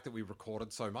why I like that we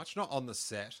recorded so much, not on the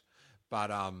set,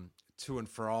 but to and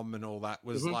from and all that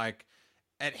was like,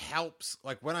 it helps.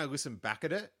 Like when I listen back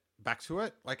to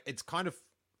it, like it's kind of,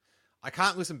 I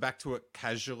can't listen back to it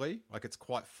casually. Like it's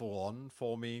quite full on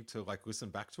for me to like listen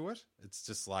back to it. It's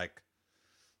just like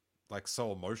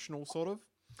so emotional sort of.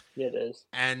 Yeah, it is.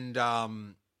 And,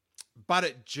 but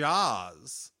it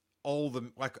jars all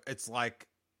the, like, it's like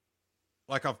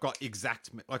I've got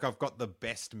I've got the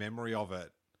best memory of it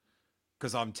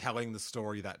because I'm telling the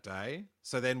story that day.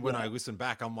 So then when I listen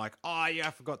back, I'm like, oh yeah,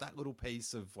 I forgot that little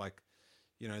piece of like,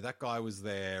 you know, that guy was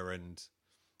there. And,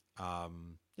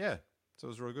 yeah, so it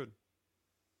was really good.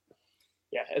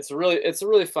 Yeah, it's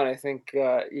really fun. I think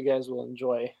you guys will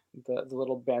enjoy the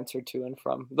little banter to and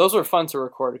from. Those were fun to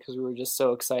record because we were just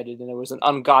so excited, and it was an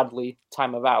ungodly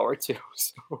time of hour too.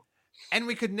 So. And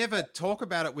we could never talk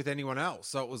about it with anyone else,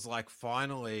 so it was like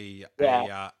finally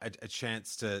a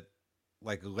chance to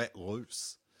like let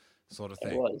loose, sort of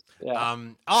thing. It was, yeah.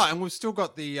 And we've still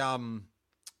got the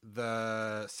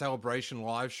Celebration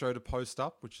live show to post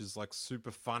up, which is like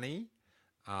super funny.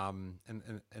 And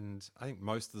I think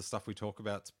most of the stuff we talk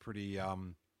about is pretty,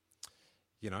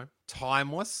 you know,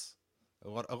 timeless. A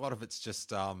lot of it's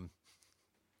just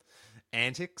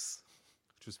antics,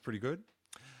 which was pretty good.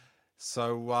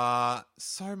 So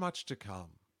so much to come.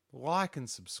 Like and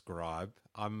subscribe.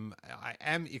 I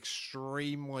am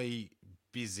extremely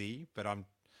busy, but I'm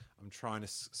trying to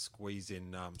squeeze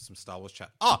in some Star Wars chat.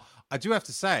 Oh, I do have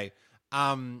to say,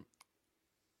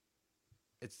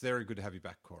 it's very good to have you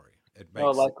back, Corey.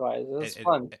 Likewise. It was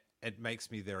fun. It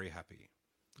makes me very happy.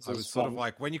 I was sort of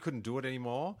like, when you couldn't do it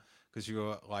anymore because you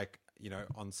were like, you know,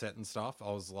 on set and stuff,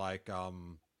 I was like,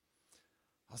 oh,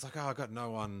 I got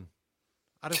no one.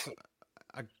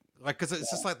 Because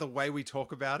it's just like the way we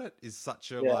talk about it is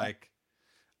such a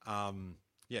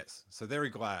yes. So very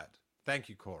glad. Thank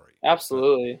you, Corey.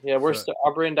 Absolutely.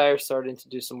 Aubrey and I are starting to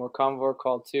do some more Convor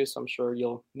call too. So I'm sure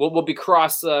we'll be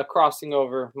crossing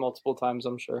over multiple times.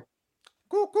 I'm sure.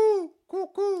 Cuckoo.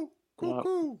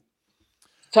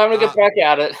 Time to get back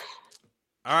at it.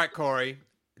 All right, Corey.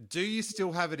 Do you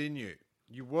still have it in you?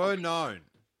 You were known.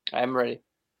 I'm ready.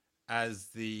 As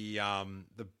the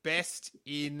best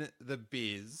in the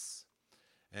biz,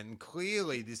 and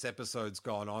clearly this episode's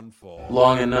gone on for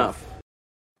long enough.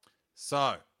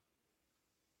 So,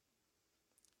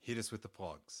 hit us with the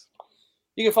plugs.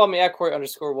 You can follow me at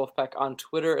Corey_Wolfpack on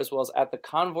Twitter, as well as at the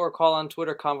Convor Call on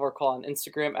Twitter, Convor Call on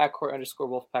Instagram, at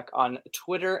Corey_Wolfpack on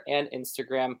Twitter and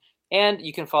Instagram. And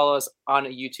you can follow us on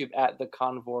YouTube at the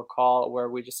Convor Call, where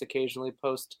we just occasionally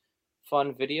post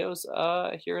fun videos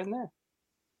here and there.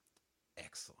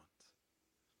 Excellent.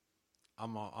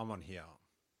 I'm on here.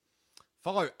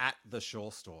 Follow at the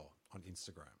Shaw Store on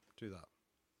Instagram. Do that.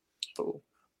 Cool.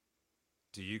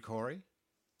 Do you, Corey?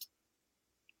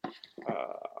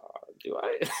 Do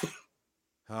I?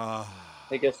 Ah.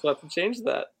 I guess we'll have to change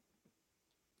that.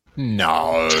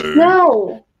 No.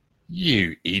 No.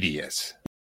 You idiot.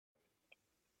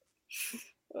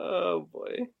 Oh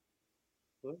boy.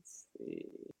 Let's see.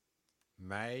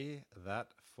 May that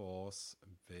force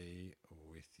be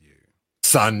with you.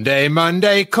 Sunday,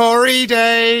 Monday, Corey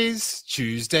days.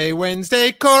 Tuesday,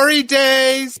 Wednesday, Corey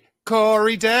days.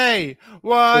 Corey Day.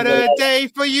 What a day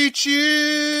for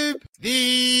YouTube.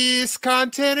 This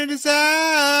content is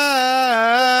ours.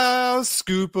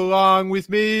 Scoop along with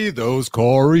me those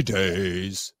Corey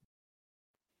days.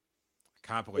 I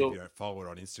can't believe you don't follow it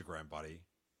on Instagram, buddy.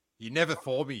 You're never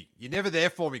for me. You're never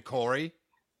there for me, Corey.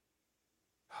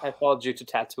 I followed you to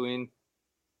Tatooine.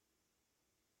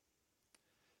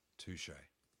 Touche.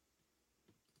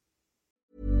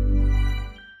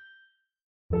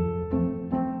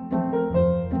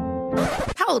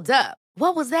 Hold up.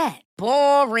 What was that?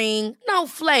 Boring. No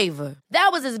flavor.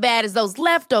 That was as bad as those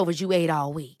leftovers you ate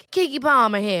all week. Keke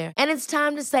Palmer here, and it's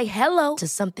time to say hello to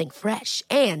something fresh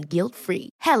and guilt-free.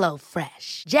 Hello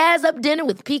Fresh. Jazz up dinner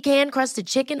with pecan-crusted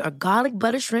chicken or garlic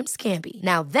butter shrimp scampi.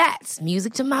 Now that's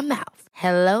music to my mouth.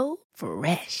 Hello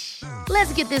Fresh.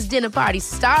 Let's get this dinner party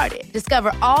started.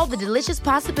 Discover all the delicious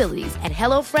possibilities at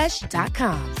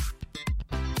HelloFresh.com.